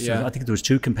competitive. Yeah. I think there was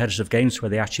 2 competitive games where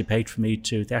they actually paid for me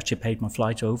to. They actually paid my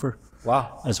flight over.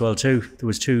 Wow. As well too. There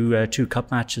was 2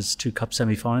 cup matches, 2 cup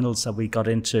semi-finals that we got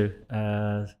into.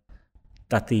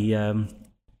 That the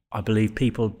I believe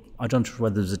people. I don't know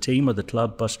whether it was a team or the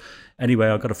club, but anyway,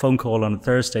 I got a phone call on a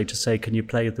Thursday to say, "Can you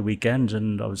play at the weekend?"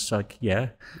 And I was like, "Yeah,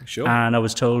 sure." And I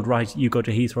was told, "Right, you go to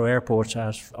Heathrow Airport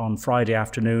on Friday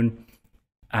afternoon,"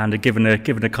 and given a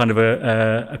kind of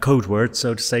a code word,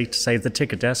 so to say the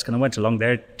ticket desk. And I went along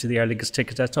there to the Aer Lingus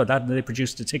ticket desk. So that they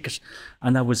produced a ticket,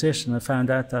 and that was it. And I found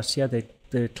out that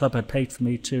the club had paid for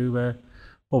me to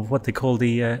what they call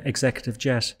the executive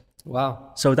jet.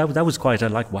 Wow! So that was quite a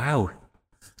wow.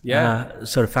 Yeah,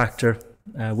 sort of factor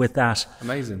with that.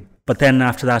 Amazing. But then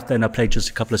after that, then I played just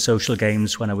a couple of social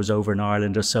games when I was over in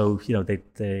Ireland or so.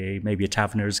 They maybe a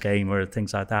Taverners game or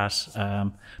things like that.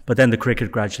 But then the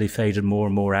cricket gradually faded more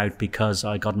and more out because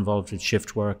I got involved with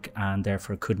shift work and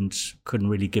therefore couldn't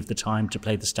really give the time to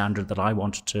play the standard that I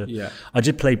wanted to. Yeah. I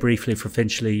did play briefly for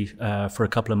Finchley for a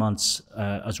couple of months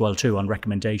as well too, on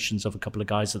recommendations of a couple of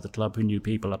guys at the club who knew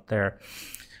people up there.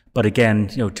 But again,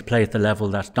 to play at the level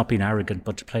that, not being arrogant,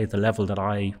 but to play at the level that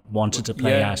I wanted to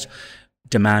play at,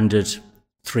 demanded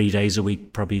 3 days a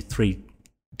week, probably 3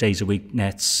 days a week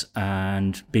nets,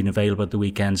 and being available at the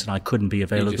weekends. And I couldn't be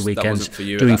available at the weekends.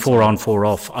 Doing 4 on 4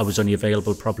 off, I was only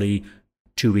available probably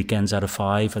 2 weekends out of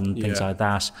 5 and things like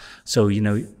that. So,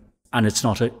 and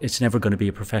it's never going to be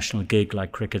a professional gig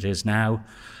like cricket is now.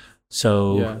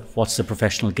 So what's the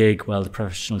professional gig? Well, the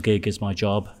professional gig is my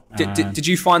job. Did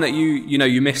you find that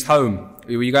you missed home?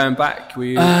 Were you going back?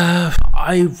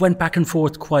 I went back and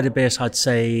forth quite a bit, I'd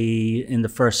say, in the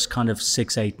first kind of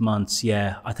 6-8 months.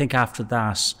 Yeah, I think after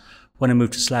that, when I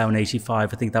moved to Slough in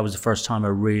 '85, I think that was the first time I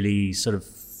really sort of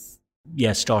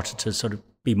started to sort of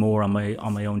be more on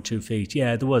my own 2 feet.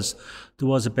 Yeah, there was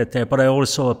a bit there, but I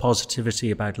always saw a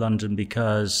positivity about London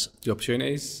because the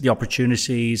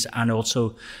opportunities, and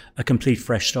also a complete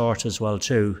fresh start as well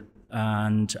too.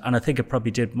 And I think it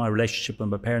probably did my relationship with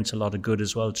my parents a lot of good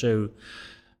as well too,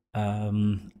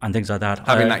 and things like that.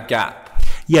 Having that gap.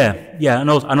 Yeah, and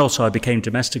also I became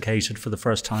domesticated for the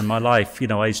first time in my life.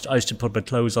 I used to put my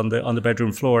clothes on the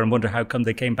bedroom floor and wonder how come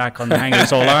they came back on the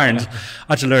hangers all ironed.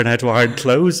 I had to learn how to iron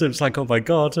clothes. It was like, oh my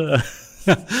God.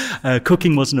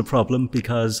 Cooking wasn't a problem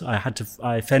because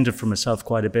I fended for myself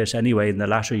quite a bit anyway in the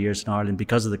latter years in Ireland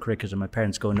because of the cricket and my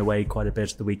parents going away quite a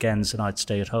bit at the weekends, and I'd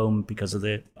stay at home because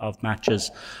of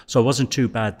matches. So it wasn't too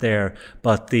bad there.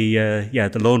 But the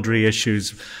laundry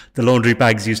issues, the laundry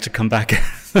bags used to come back.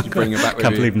 Did you bring it back with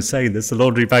Can't believe I'm saying this. The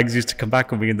laundry bags used to come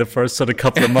back with me in the first sort of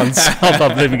couple of months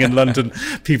of living in London.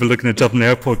 People looking at Dublin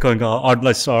Airport going, "Oh,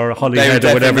 bless," or Holyhead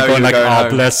or whatever, going like, "Oh,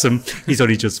 bless him. He's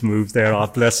only just moved there. Oh,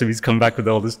 bless him. He's come back with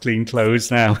all this clean clothes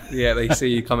now." Yeah, they see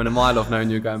you coming a mile off knowing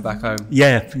you're going back home.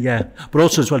 Yeah. But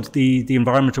also as well, the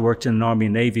environment I worked in the Army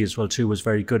and Navy as well too was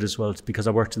very good as well, because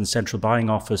I worked in the central buying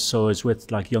office, so I was with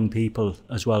like young people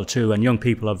as well too, and young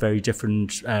people have very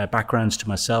different backgrounds to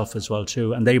myself as well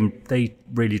too, and they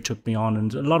really took me on,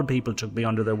 and a lot of people took me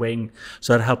under their wing,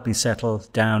 so that helped me settle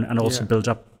down and also build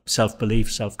up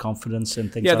self-belief, self-confidence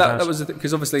and things like that. Yeah, that was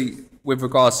because obviously with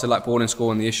regards to like boarding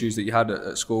school and the issues that you had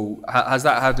at school, has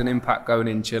that had an impact going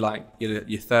into like your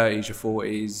 30s, your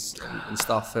 40s and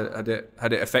stuff? Had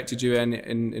it affected you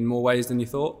in more ways than you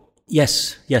thought?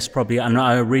 Yes, probably, and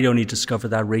I really only discovered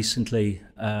that recently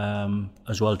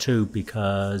as well too,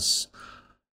 because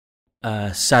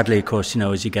sadly, of course,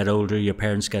 as you get older, your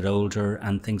parents get older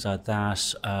and things like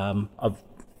that.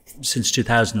 Since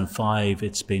 2005,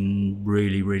 it's been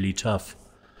really, really tough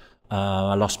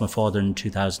I lost my father in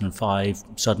 2005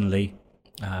 suddenly,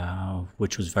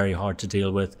 which was very hard to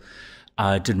deal with.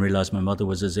 I didn't realize my mother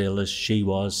was as ill as she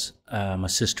was. My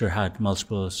sister had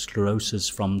multiple sclerosis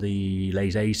from the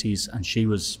late 80s, and she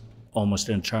was almost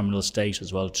in a terminal state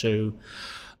as well too.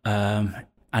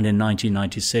 And in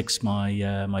 1996,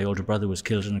 my older brother was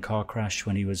killed in a car crash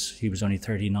when he was only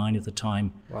 39 at the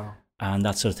time. Wow. And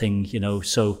that sort of thing,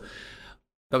 so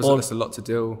that's a lot to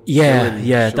deal.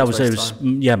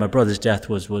 My brother's death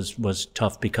was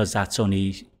tough, because that's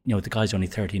only, the guy's only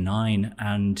 39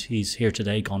 and he's here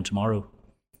today, gone tomorrow.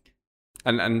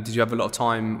 And did you have a lot of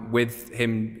time with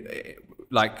him,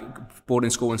 like boarding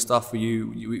school and stuff? Were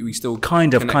you still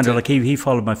kind of like he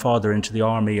followed my father into the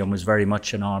army and was very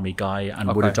much an army guy,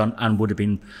 and would have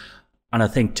been, and I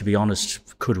think, to be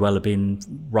honest, could well have been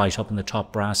right up in the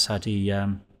top brass had he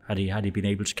been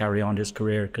able to carry on his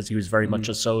career, because he was very much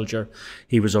a soldier.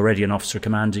 He was already an officer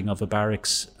commanding of a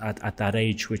barracks at that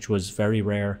age, which was very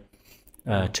rare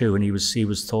too, and he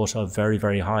was thought of very,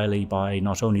 very highly by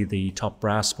not only the top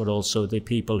brass but also the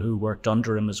people who worked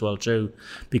under him as well too,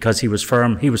 because he was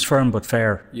firm but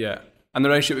fair. Yeah. And the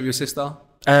relationship with your sister?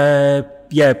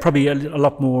 Probably a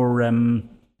lot more.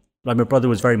 Like, my brother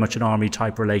was very much an army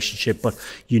type relationship, but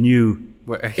you knew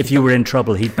if you were in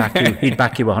trouble, he'd back you. He'd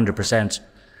back you 100%.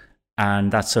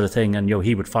 And that sort of thing, and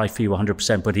he would fight for you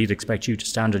 100%, but he'd expect you to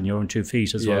stand on your own 2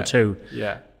 feet as well too.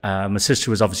 Yeah. My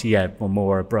sister was obviously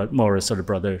more a sort of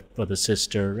brother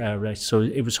sister. So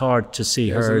it was hard to see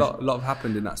her. A lot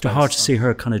happened in that space. Hard to see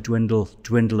her kind of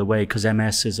dwindle away, because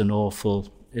MS is an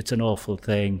awful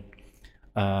thing.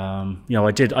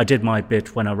 I did my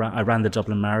bit when I ran the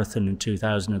Dublin Marathon in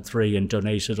 2003 and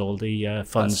donated all the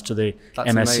funds to the MS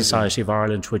amazing. Society of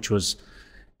Ireland, which was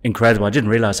incredible. I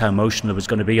didn't realise how emotional it was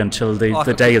going to be until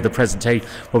the day of the presentation,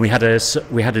 when we had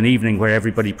an evening where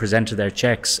everybody presented their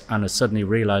checks, and I suddenly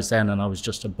realised then, and I was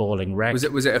just a bawling wreck.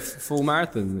 Was it a full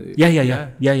marathon? Yeah.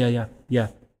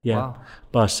 Wow.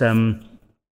 But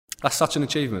that's such an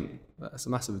achievement. That's a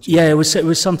massive achievement. Yeah, it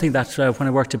was something that when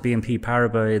I worked at BNP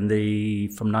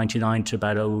Paribas from 99 to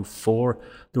about 2004,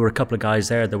 there were a couple of guys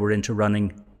there that were into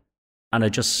running, and I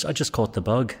just caught the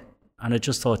bug. And I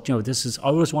just thought, I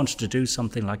always wanted to do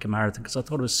something like a marathon, because I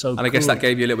thought it was so cool. And I guess that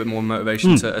gave you a little bit more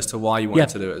motivation as to why you wanted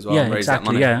to do it as well, and raise that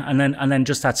money. Yeah, and then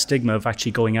just that stigma of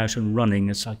actually going out and running.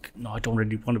 It's like, no, I don't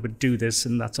really want to do this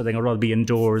and that sort of thing. I'd rather be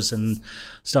indoors and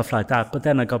stuff like that. But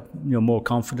then I got more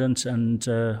confident, and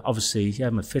obviously,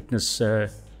 my fitness,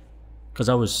 because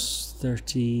I was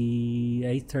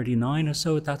 38, 39 or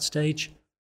so at that stage.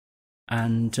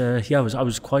 And I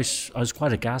was quite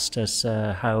aghast as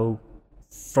how,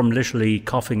 from literally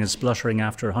coughing and spluttering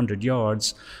after 100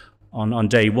 yards on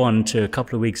day one to a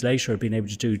couple of weeks later being able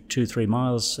to do 2-3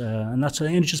 miles, and that's,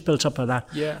 and it just built up of that.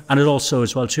 Yeah. And it also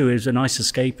as well too is a nice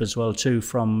escape as well too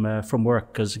from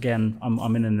work, because again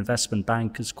I'm in an investment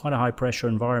bank. It's quite a high pressure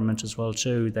environment as well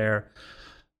too there,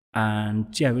 and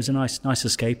it was a nice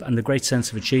escape, and the great sense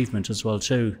of achievement as well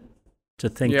too, to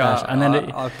think that. And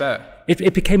then I bet.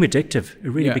 It became addictive. It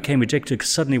really became addictive, because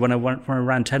suddenly when I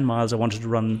ran 10 miles, I wanted to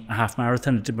run a half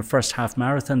marathon. I did my first half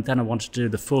marathon, then I wanted to do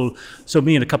the full. So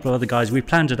me and a couple of other guys, we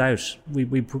planned it out.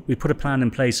 We put a plan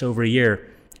in place over a year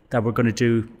that we're going to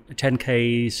do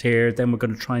 10Ks here, then we're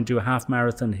going to try and do a half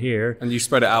marathon here. And you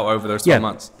spread it out over those 12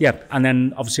 months? Yeah, and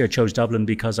then obviously I chose Dublin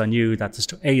because I knew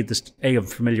that A, I'm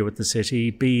familiar with the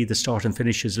city, B, the start and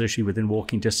finish is literally within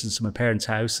walking distance of my parents'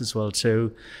 house as well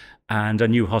too. And I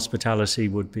knew hospitality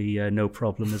would be no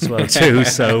problem as well too.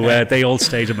 So they all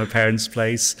stayed at my parents'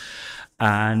 place,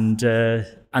 and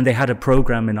they had a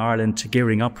program in Ireland to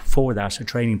gearing up for that, a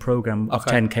training program of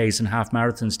 10Ks and half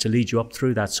marathons to lead you up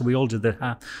through that. So we all did the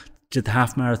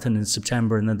half marathon in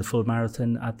September, and then the full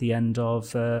marathon at the end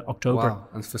of October. Wow,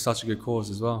 and for such a good cause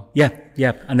as well. Yeah,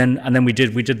 and then we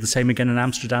did the same again in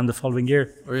Amsterdam the following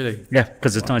year. Really? Yeah,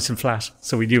 because it's nice and flat,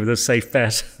 so we knew it was a safe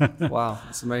bet. Wow,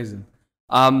 that's amazing.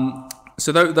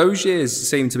 So those years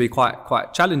seem to be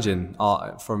quite challenging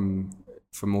from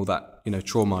all that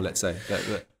trauma, let's say.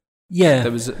 Yeah,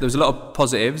 there was a lot of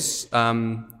positives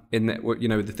in that,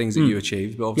 the things that you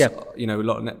achieved, but obviously a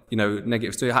lot of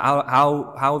negatives too.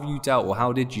 How have you dealt, or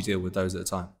how did you deal with those at the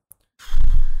time?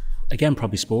 Again,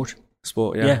 probably sport.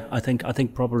 Sport, yeah. Yeah, I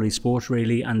think probably sport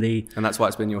really, and that's why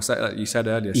it's been your like you said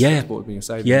earlier. Sport has been your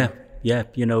saving. Yeah.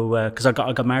 Because I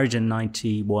got married in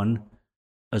 91.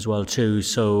 As well too.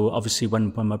 So obviously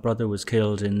when my brother was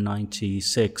killed in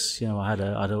 96, I had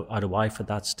a wife at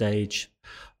that stage.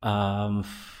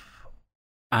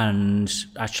 And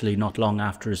actually, not long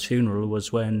after his funeral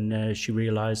was when she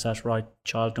realised that, right,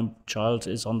 child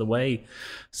is on the way,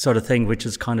 sort of thing, which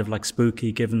is kind of like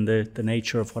spooky given the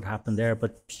nature of what happened there.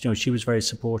 But, she was very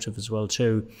supportive as well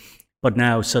too. But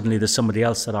now suddenly there's somebody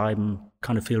else that I'm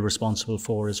kind of feel responsible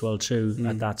for as well too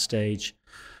at that stage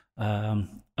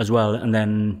as well. And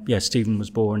then, Stephen was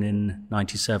born in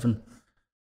 97.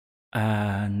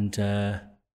 And now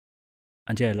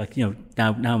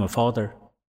I'm a father.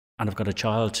 And I've got a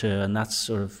child too, and that's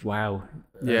sort of wow.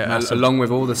 Yeah, along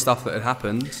with all the stuff that had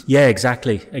happened. Yeah,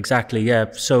 exactly. Yeah.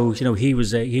 So he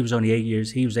was only 8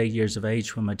 years. He was 8 years of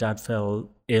age when my dad fell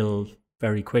ill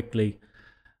very quickly,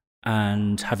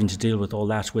 and having to deal with all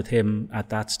that with him at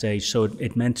that stage. So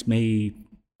it meant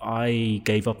I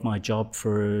gave up my job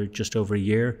for just over a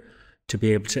year to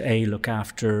be able to look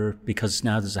after, because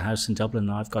now there's a house in Dublin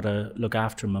and I've got to look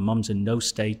after. My mum's in no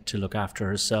state to look after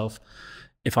herself.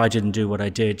 If I didn't do what I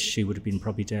did, she would have been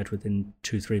probably dead within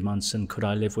 2-3 months. And could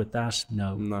I live with that?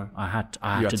 No. I had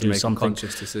to do make something. A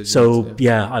conscious decision. So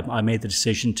I made the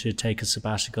decision to take a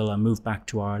sabbatical. I moved back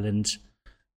to Ireland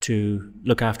to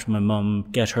look after my mum,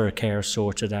 get her care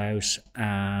sorted out,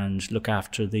 and look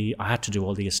after I had to do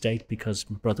all the estate because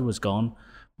my brother was gone.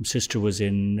 My sister was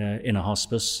in a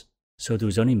hospice. So there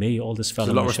was only me. All this fell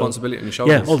on my shoulders. A lot of responsibility on your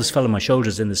shoulders. Yeah, all this fell on my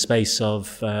shoulders in the space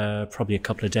of probably a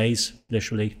couple of days,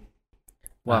 literally.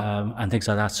 Wow. And things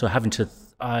like that. So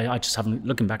I just haven't,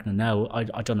 looking back on it now, I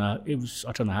don't know.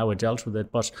 I don't know how I dealt with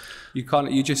it, but you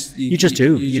can't. You just do.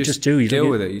 You deal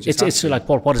with it. It's like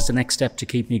what is the next step to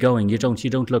keep me going? You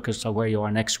don't look at where you are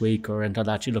next week or anything like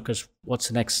that. You look at what's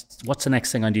the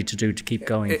next thing I need to do to keep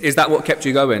going. Is that what kept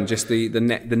you going? Just the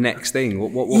next thing?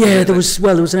 What there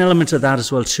was an element of that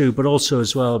as well too, but also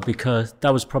as well because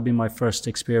that was probably my first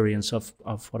experience of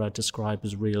what I describe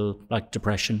as real like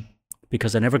depression.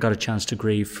 Because I never got a chance to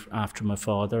grieve after my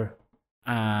father.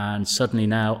 And suddenly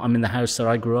now I'm in the house that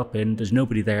I grew up in. There's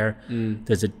nobody there.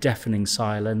 There's a deafening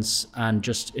silence. And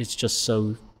it's just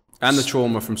so... And the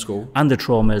trauma from school. And the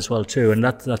trauma as well too. And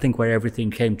that's, I think, where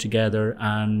everything came together.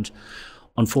 And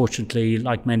unfortunately,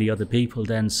 like many other people,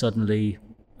 then suddenly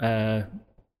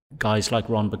guys like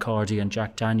Ron Bacardi and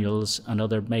Jack Daniels and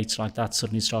other mates like that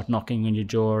suddenly start knocking on your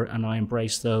door. And I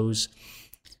embraced those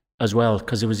as well,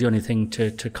 because it was the only thing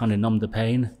to kind of numb the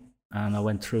pain. And I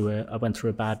went through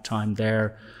a bad time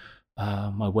there.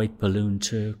 My weight ballooned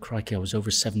to, crikey, I was over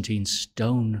 17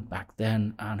 stone back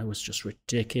then, and it was just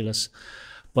ridiculous.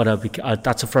 But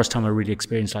that's the first time I really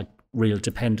experienced like real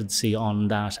dependency on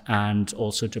that, and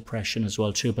also depression as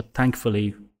well too. But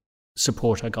thankfully,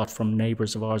 support I got from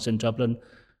neighbours of ours in Dublin.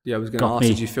 Yeah, I was going to ask,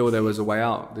 did you feel there was a way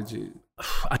out? Did you?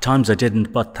 At times I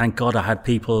didn't, but thank God I had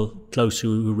people close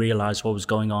who realised what was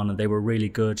going on, and they were really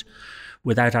good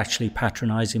without actually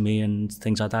patronising me and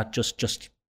things like that. Just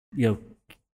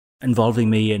involving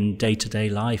me in day-to-day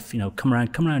life. Come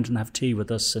around and have tea with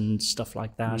us and stuff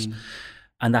like that.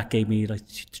 And that gave me like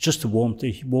just the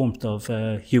warmth of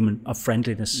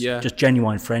friendliness, just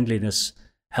genuine friendliness.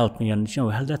 Help me, and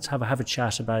let's have a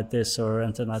chat about this or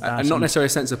anything like that. And not necessarily a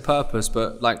sense of purpose,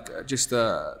 but like just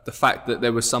the fact that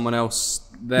there was someone else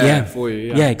there for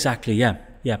you. Yeah, exactly. Yeah,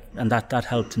 and that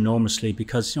helped enormously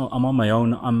because I'm on my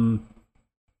own.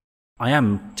 I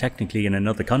am technically in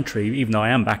another country, even though I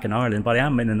am back in Ireland, but I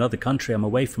am in another country. I'm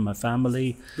away from my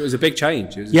family. It was a big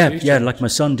change. Like my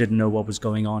son didn't know what was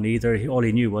going on either. All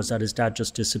he knew was that his dad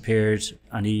just disappeared,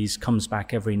 and he comes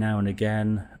back every now and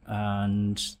again,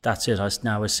 and that's it.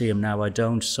 Now I see him, now I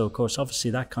don't. So of course, obviously,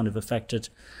 that kind of affected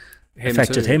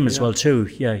him as well too.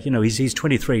 Yeah, he's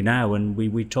 23 now, and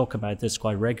we talk about this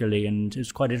quite regularly, and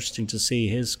it's quite interesting to see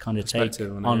his kind of take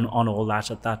on all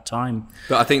that at that time.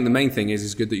 But I think the main thing is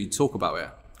it's good that you talk about it.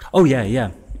 Oh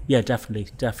yeah,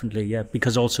 definitely, yeah.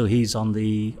 Because also he's on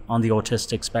the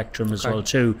autistic spectrum as well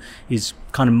too. He's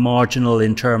kind of marginal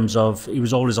in terms of he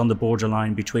was always on the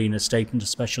borderline between a statement of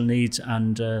special needs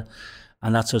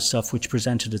and that sort of stuff, which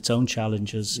presented its own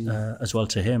challenges as well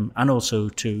to him, and also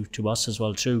to us as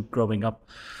well too, growing up,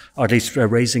 or at least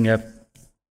raising a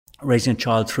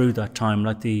child through that time.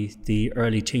 Like the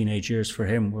early teenage years for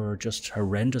him were just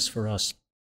horrendous for us.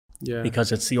 Yeah.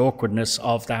 Because it's the awkwardness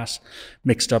of that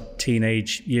mixed up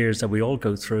teenage years that we all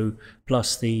go through,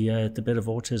 plus the bit of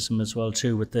autism as well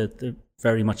too, with the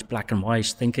very much black and white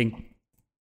thinking.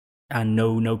 And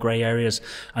no grey areas,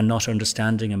 and not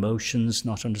understanding emotions,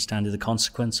 not understanding the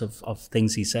consequence of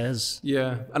things he says.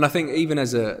 Yeah, and I think even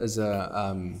as a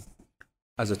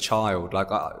child, like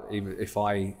even if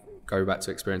I go back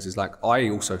to experiences, like I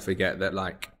also forget that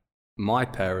like my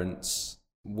parents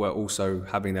were also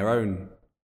having their own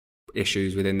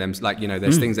issues within them. Like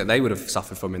there's things that they would have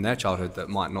suffered from in their childhood that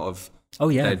might not have Oh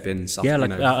yeah, they'd been something.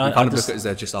 Like, you kind of look at it as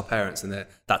they're just our parents, and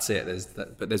that's it.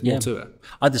 But there's more to it.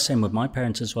 I had the same with my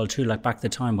parents as well too. Like back at the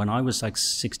time when I was like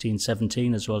 16,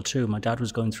 17 as well too. My dad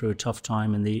was going through a tough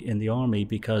time in the army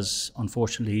because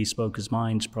unfortunately he spoke his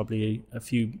mind probably a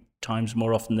few times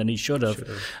more often than he should have,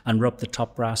 and rubbed the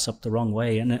top brass up the wrong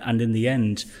way. And in the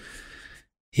end,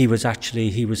 he was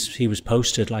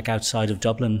posted like outside of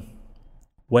Dublin,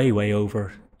 way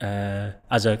over,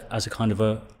 as a kind of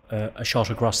a shot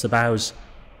across the bows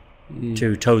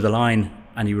to toe the line,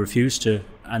 and he refused to.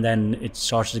 And then it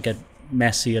started to get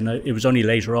messy, and it was only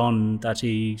later on that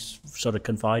he sort of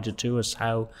confided to us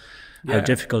how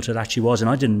difficult it actually was. And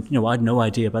I didn't, I had no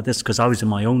idea about this because I was in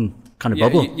my own kind of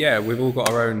bubble. Yeah, we've all got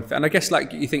our own. And I guess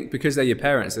like you think because they're your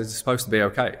parents, they're supposed to be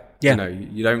okay. Yeah.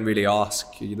 You don't really ask.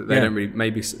 They don't really,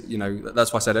 maybe,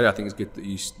 that's why I said earlier, I think it's good that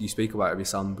you speak about it with your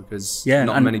son because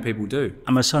not many people do.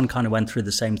 And my son kind of went through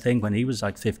the same thing when he was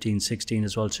like 15, 16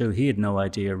 as well too. He had no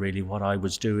idea really what I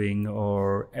was doing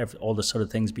or all the sort of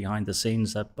things behind the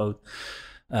scenes that both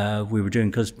we were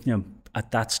doing because, at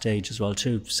that stage as well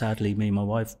too, sadly, me and my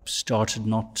wife started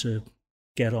not to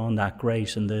get on that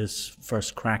great, and those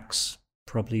first cracks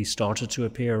probably started to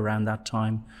appear around that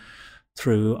time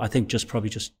through, I think, just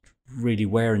really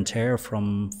wear and tear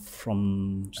from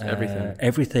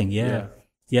everything. Yeah,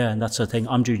 and that's the thing.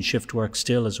 I'm doing shift work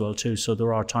still as well too, so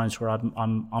there are times where I'm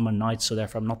on nights, so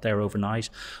therefore I'm not there overnight.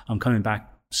 I'm coming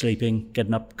back, sleeping,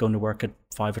 getting up, going to work at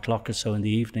 5 o'clock or so in the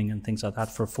evening and things like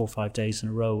that for 4 or 5 days in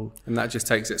a row. And that just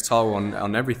takes its toll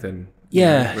on everything.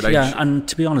 Yeah. And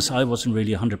to be honest, I wasn't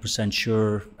really 100%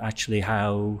 sure actually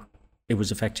how it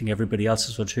was affecting everybody else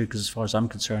as well too, because as far as I'm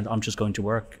concerned, I'm just going to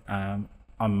work. I'm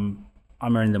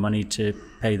earning the money to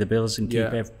pay the bills and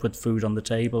put food on the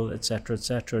table, etc.,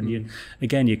 etc. And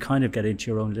you kind of get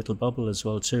into your own little bubble as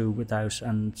well too,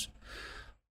 and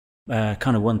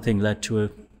kind of one thing led to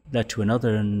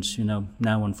another, and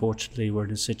now unfortunately we're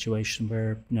in a situation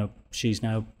where she's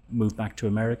now moved back to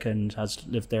America and has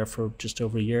lived there for just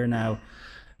over a year now,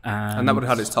 and that would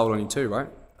have had its toll on you too, right?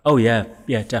 Oh yeah,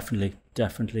 definitely,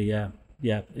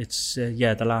 yeah. It's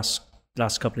the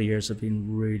last couple of years have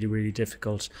been really, really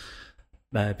difficult.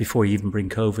 Before you even bring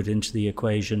COVID into the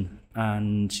equation,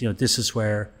 and this is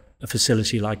where a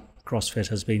facility like CrossFit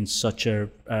has been such a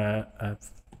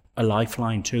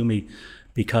lifeline to me,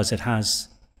 because it has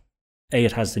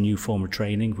the new form of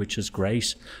training, which is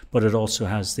great, but it also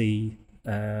has the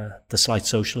slight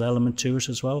social element to it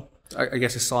as well. I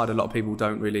guess aside, a lot of people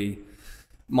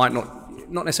might not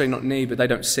necessarily not need, but they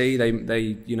don't see,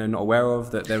 they not aware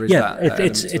of that there is that.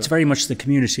 It's very much the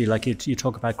community. Like you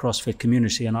talk about CrossFit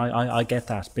community, and I get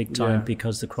that big time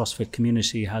because the CrossFit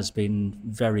community has been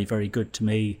very, very good to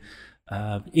me.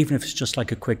 Even if it's just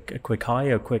like a quick hi,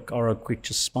 or a quick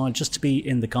just smile, just to be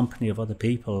in the company of other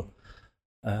people.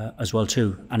 As well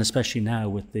too, and especially now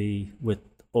with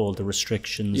all the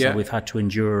restrictions that we've had to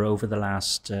endure over the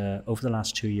last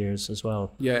 2 years as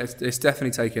well. Yeah, it's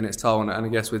definitely taken its toll, and I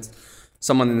guess with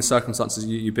someone in the circumstances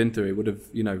you've been through, it would have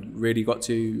really got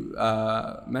to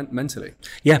mentally.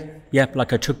 Yeah.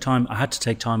 Like I had to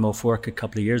take time off work a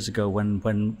couple of years ago when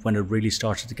it really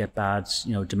started to get bad,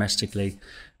 domestically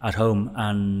at home,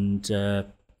 and.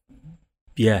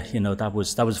 That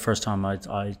was the first time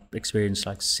I experienced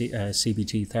like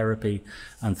CBT therapy,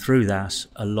 and through that,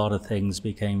 a lot of things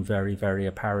became very, very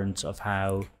apparent of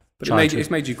how. But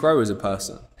it's made you grow as a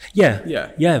person.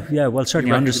 Yeah. Well,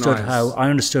 certainly I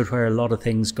understood where a lot of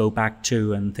things go back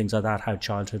to, and things like that, how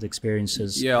childhood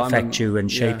experiences affect you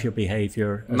and shape your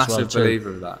behaviour. Massive believer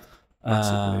of that.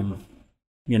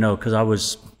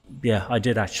 Because I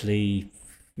did actually.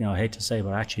 I hate to say,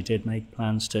 but I actually did make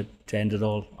plans to end it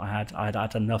all. I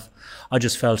had enough. I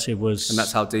just felt it was, and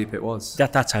that's how deep it was.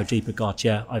 That's how deep it got.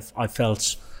 Yeah, I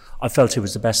felt it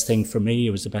was the best thing for me.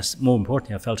 It was the best. More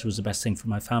importantly, I felt it was the best thing for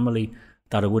my family,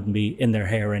 that I wouldn't be in their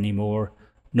hair anymore.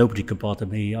 Nobody could bother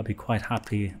me. I'd be quite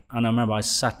happy. And I remember I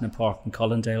sat in a park in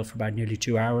Colindale for about nearly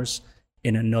 2 hours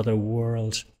in another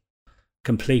world,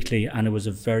 completely. And it was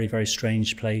a very, very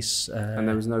strange place. And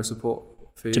there was no support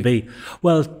for you to be.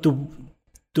 Well,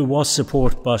 there was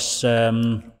support, but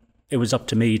it was up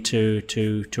to me to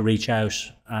reach out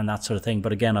and that sort of thing.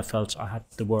 But again, I felt I had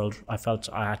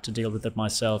to deal with it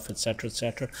myself, etc.,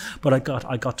 etc. But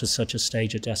I got to such a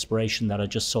stage of desperation that I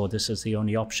just saw this as the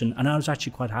only option, and I was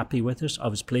actually quite happy with it. I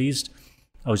was pleased,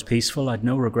 I was peaceful, I had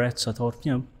no regrets. I thought,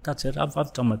 that's it.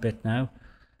 I've done my bit now,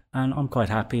 and I'm quite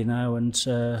happy now. And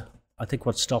I think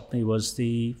what stopped me was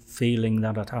the feeling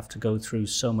that I'd have to go through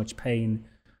so much pain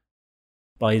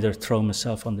by either throwing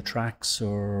myself on the tracks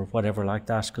or whatever like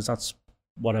that, because that's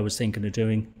what I was thinking of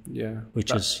doing. Yeah.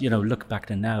 Which is, look back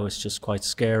to now, it's just quite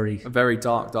scary. A very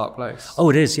dark place. Oh,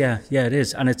 it is. Yeah, it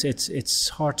is, and it's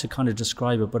hard to kind of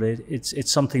describe it, but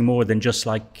it's something more than just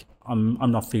like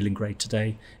I'm not feeling great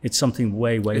today. It's something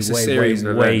way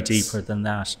deeper than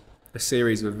that. A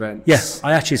series of events. Yes,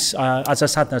 I actually, as I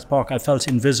sat in that park, I felt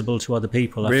invisible to other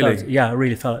people. I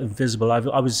really felt invisible. I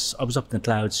was up in the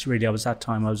clouds. Really, I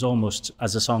was almost,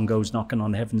 as the song goes, knocking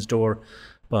on heaven's door.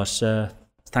 But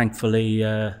thankfully,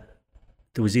 there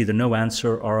was either no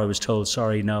answer or I was told,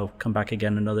 sorry, no, come back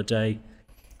again another day.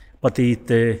 But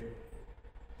the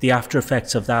after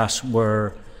effects of that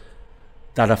were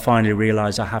that I finally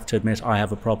realised I have to admit I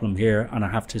have a problem here and I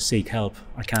have to seek help.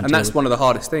 I can't. And that's one of the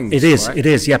hardest things. It is. Right? It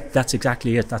is. Yep. That's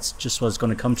exactly it. That's just what I was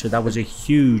going to come to. That was a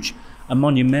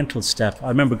monumental step. I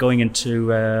remember going into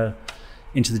the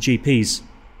GPs,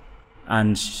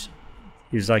 and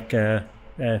he was like,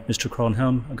 "Mr.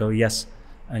 Cronhelm." I go, "Yes,"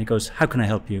 and he goes, "How can I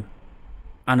help you?"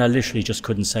 And I literally just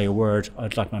couldn't say a word.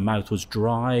 My mouth was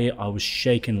dry. I was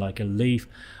shaking like a leaf,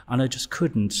 and I just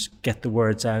couldn't get the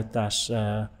words out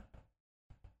that.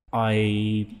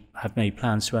 I have made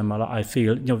plans to end my life. I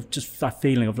feel, just that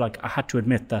feeling of like I had to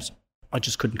admit that I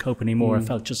just couldn't cope anymore. I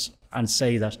felt not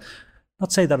say that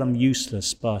I'm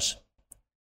useless, but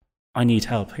I need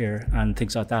help here and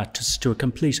things like that. Just to a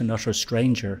complete and utter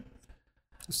stranger.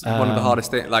 It's one of the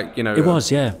hardest things, It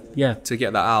was, yeah. To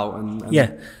get that out and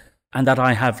and that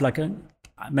I have like a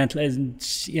mental,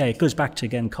 it goes back to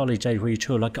again college days where you're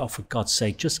told like, oh, for God's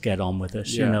sake, just get on with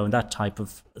it, and that type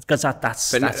of, because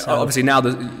that's obviously now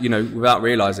without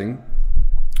realising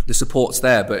the support's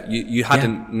there, but you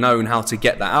hadn't known how to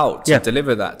get that out to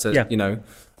deliver that to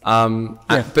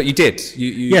but you did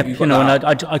and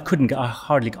I couldn't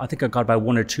I think I got about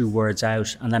one or two words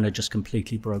out and then I just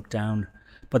completely broke down.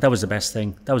 But that was the best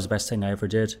thing I ever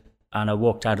did, and I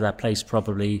walked out of that place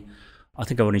probably, I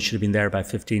think I only should have been there about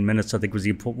 15 minutes, I think was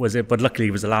it, but luckily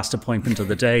it was the last appointment of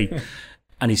the day.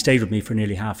 And he stayed with me for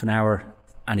nearly half an hour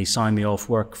and he signed me off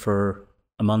work for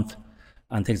a month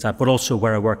and things like that. But also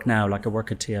where I work now, like I work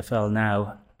at TfL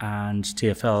now, and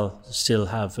TfL still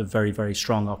have a very, very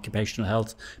strong occupational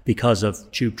health because of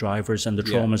tube drivers and the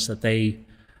traumas that they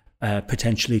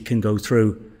potentially can go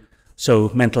through.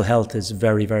 So mental health is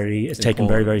very, very, taken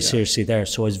very, very seriously there.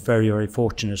 So I was very, very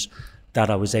fortunate that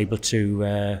I was able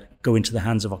to go into the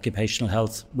hands of occupational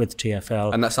health with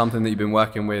TfL. And that's something that you've been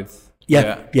working with?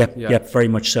 Yeah, very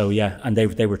much so, yeah. And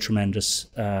they were tremendous.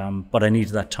 But I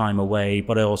needed that time away.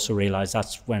 But I also realised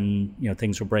that's when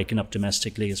things were breaking up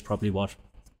domestically is probably what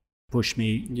pushed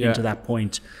me into that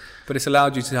point. But it's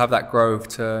allowed you to have that growth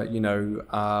to,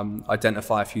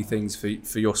 identify a few things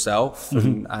for yourself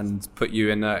and put you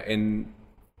in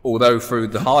although through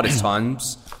the hardest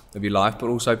times of your life, but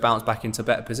also bounce back into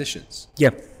better positions.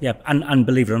 Yep. And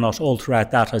believe it or not, all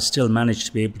throughout that, I still managed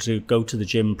to be able to go to the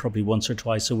gym probably once or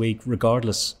twice a week,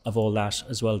 regardless of all that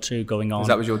as well too going on. Because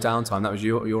that was your downtime, that was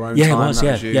your own time? Yeah, it was,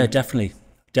 yeah,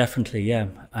 definitely, yeah.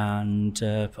 And,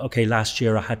 last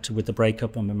year I had to, with the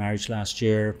breakup of my marriage last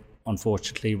year,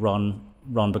 unfortunately, Ron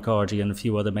Bacardi and a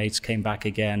few other mates came back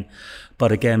again.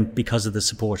 But again, because of the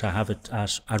support I have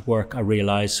at work, I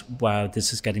realised, wow,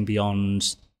 this is getting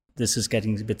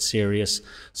a bit serious.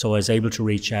 So I was able to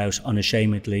reach out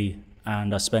unashamedly,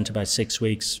 and I spent about 6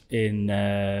 weeks in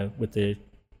with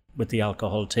the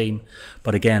alcohol team.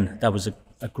 But again, that was a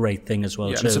great thing as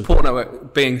well too. The support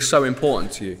network being so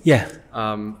important to you. Yeah.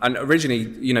 And originally,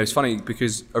 it's funny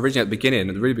because originally at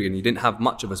the really beginning, you didn't have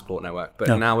much of a support network.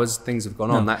 But now as things have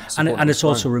gone on, that support and it's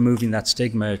also removing that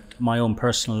stigma, my own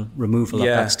personal removal of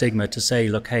that stigma, to say,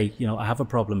 look, hey, I have a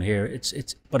problem here.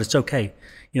 But it's okay.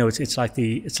 It's like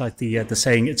the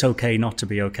saying, it's okay not to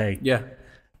be okay. Yeah.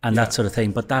 And that sort of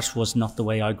thing. But that was not the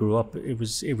way I grew up. It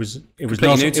was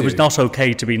not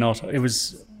okay to be not. It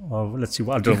was. Oh, let's see.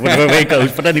 I don't know where it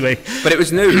goes, but anyway. But it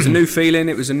was new. It was a new feeling.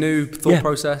 It was a new thought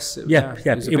process. It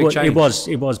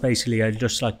was basically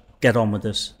just like get on with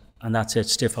this, and that's it.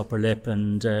 Stiff upper lip,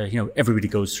 and everybody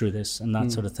goes through this and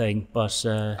that sort of thing. But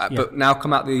but now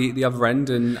come out the other end,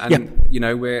 and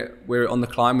we're on the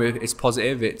climb. It's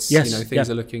positive. It's things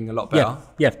are looking a lot better.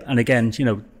 And again,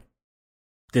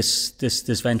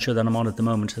 this venture that I'm on at the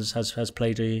moment has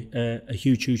played a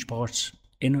huge part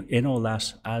in all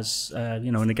that, as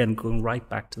and again going right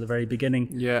back to the very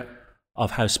beginning of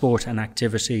how sport and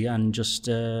activity and just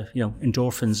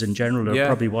endorphins in general are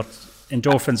probably what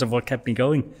kept me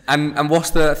going. And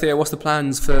what's the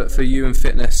plans for you and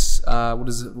fitness? What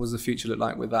does the future look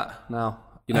like with that now?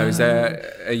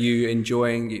 Are you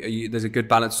enjoying? There's a good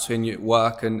balance between your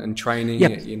work and training.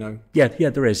 Yeah,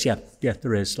 there is. Yeah,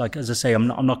 there is. Like as I say, I'm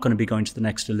not going to be going to the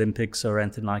next Olympics or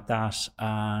anything like that.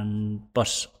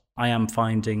 But I am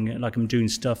finding like I'm doing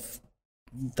stuff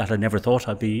that I never thought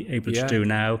I'd be able to do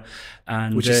now,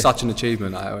 and which is such an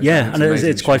achievement. And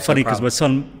it's quite funny because my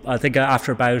son, I think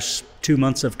after about 2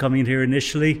 months of coming here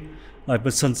initially, like my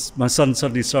son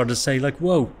suddenly started to say like,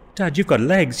 "Whoa, Dad, you've got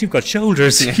legs, you've got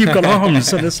shoulders, you've got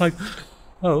arms," and it's like,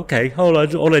 oh, okay. All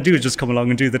I do is just come along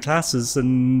and do the classes,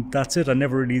 and that's it. I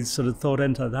never really sort of thought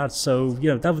into that. So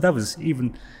that was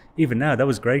even now, that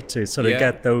was great to sort of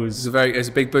get those. It's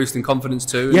a big boost in confidence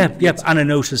too. And I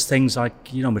noticed things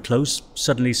like my clothes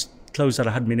that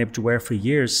I hadn't been able to wear for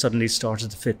years suddenly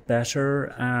started to fit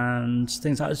better, and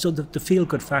things like that. So the feel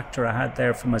good factor I had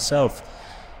there for myself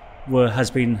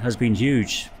has been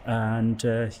huge, and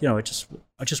I just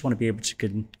want to be able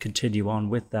to continue on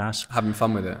with that, having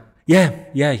fun with it.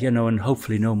 And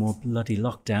hopefully no more bloody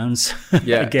lockdowns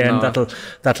again.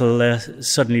 That'll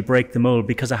suddenly break the mold,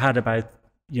 because I had about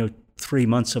 3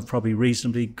 months of probably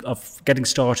reasonably of getting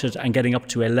started and getting up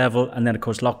to a level, and then of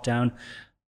course lockdown.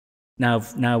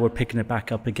 Now we're picking it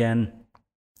back up again.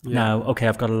 Now, okay,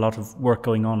 I've got a lot of work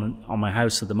going on my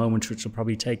house at the moment, which will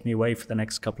probably take me away for the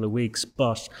next couple of weeks.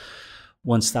 But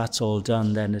once that's all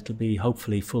done, then it'll be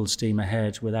hopefully full steam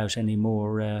ahead without any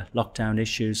more lockdown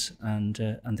issues and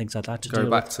things like that to deal with.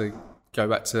 Go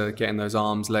back to getting those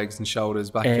arms, legs, and shoulders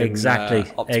back exactly,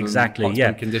 in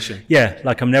optimum condition. Yeah,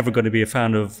 like I'm never going to be a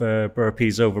fan of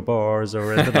burpees over bars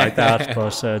or anything like that.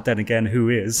 But then again, who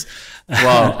is?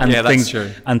 Well, that's true.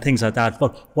 And things like that.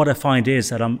 But what I find is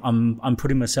that I'm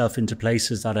putting myself into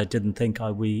places that I didn't think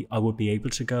I would be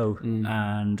able to go,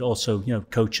 and also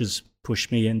coaches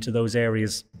push me into those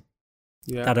areas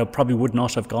that I probably would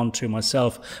not have gone to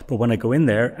myself. But when I go in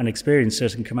there and experience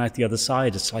it and come out the other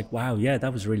side, it's like, wow,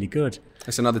 that was really good.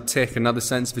 It's another tick, another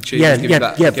sense of achievement.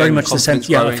 Very much the sense.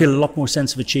 I feel a lot more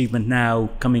sense of achievement now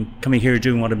coming here,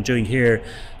 doing what I'm doing here,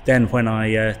 than when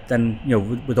I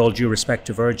with all due respect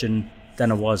to Virgin,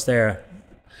 than I was there.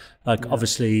 Like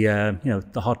obviously,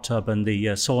 the hot tub and the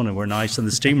sauna were nice, and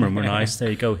the steam room were nice. There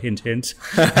you go, hint, hint.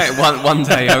 one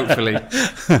day, hopefully.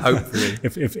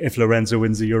 If Lorenzo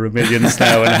wins the Euro Millions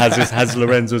now and has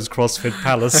Lorenzo's CrossFit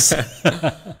Palace,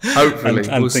 hopefully,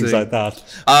 and we'll things see. like that.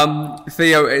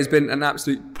 Theo, it has been an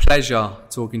absolute pleasure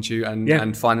talking to you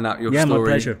and finding out your story.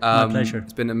 My pleasure.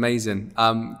 It's been amazing.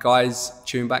 Guys,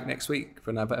 tune back next week for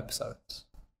another episode.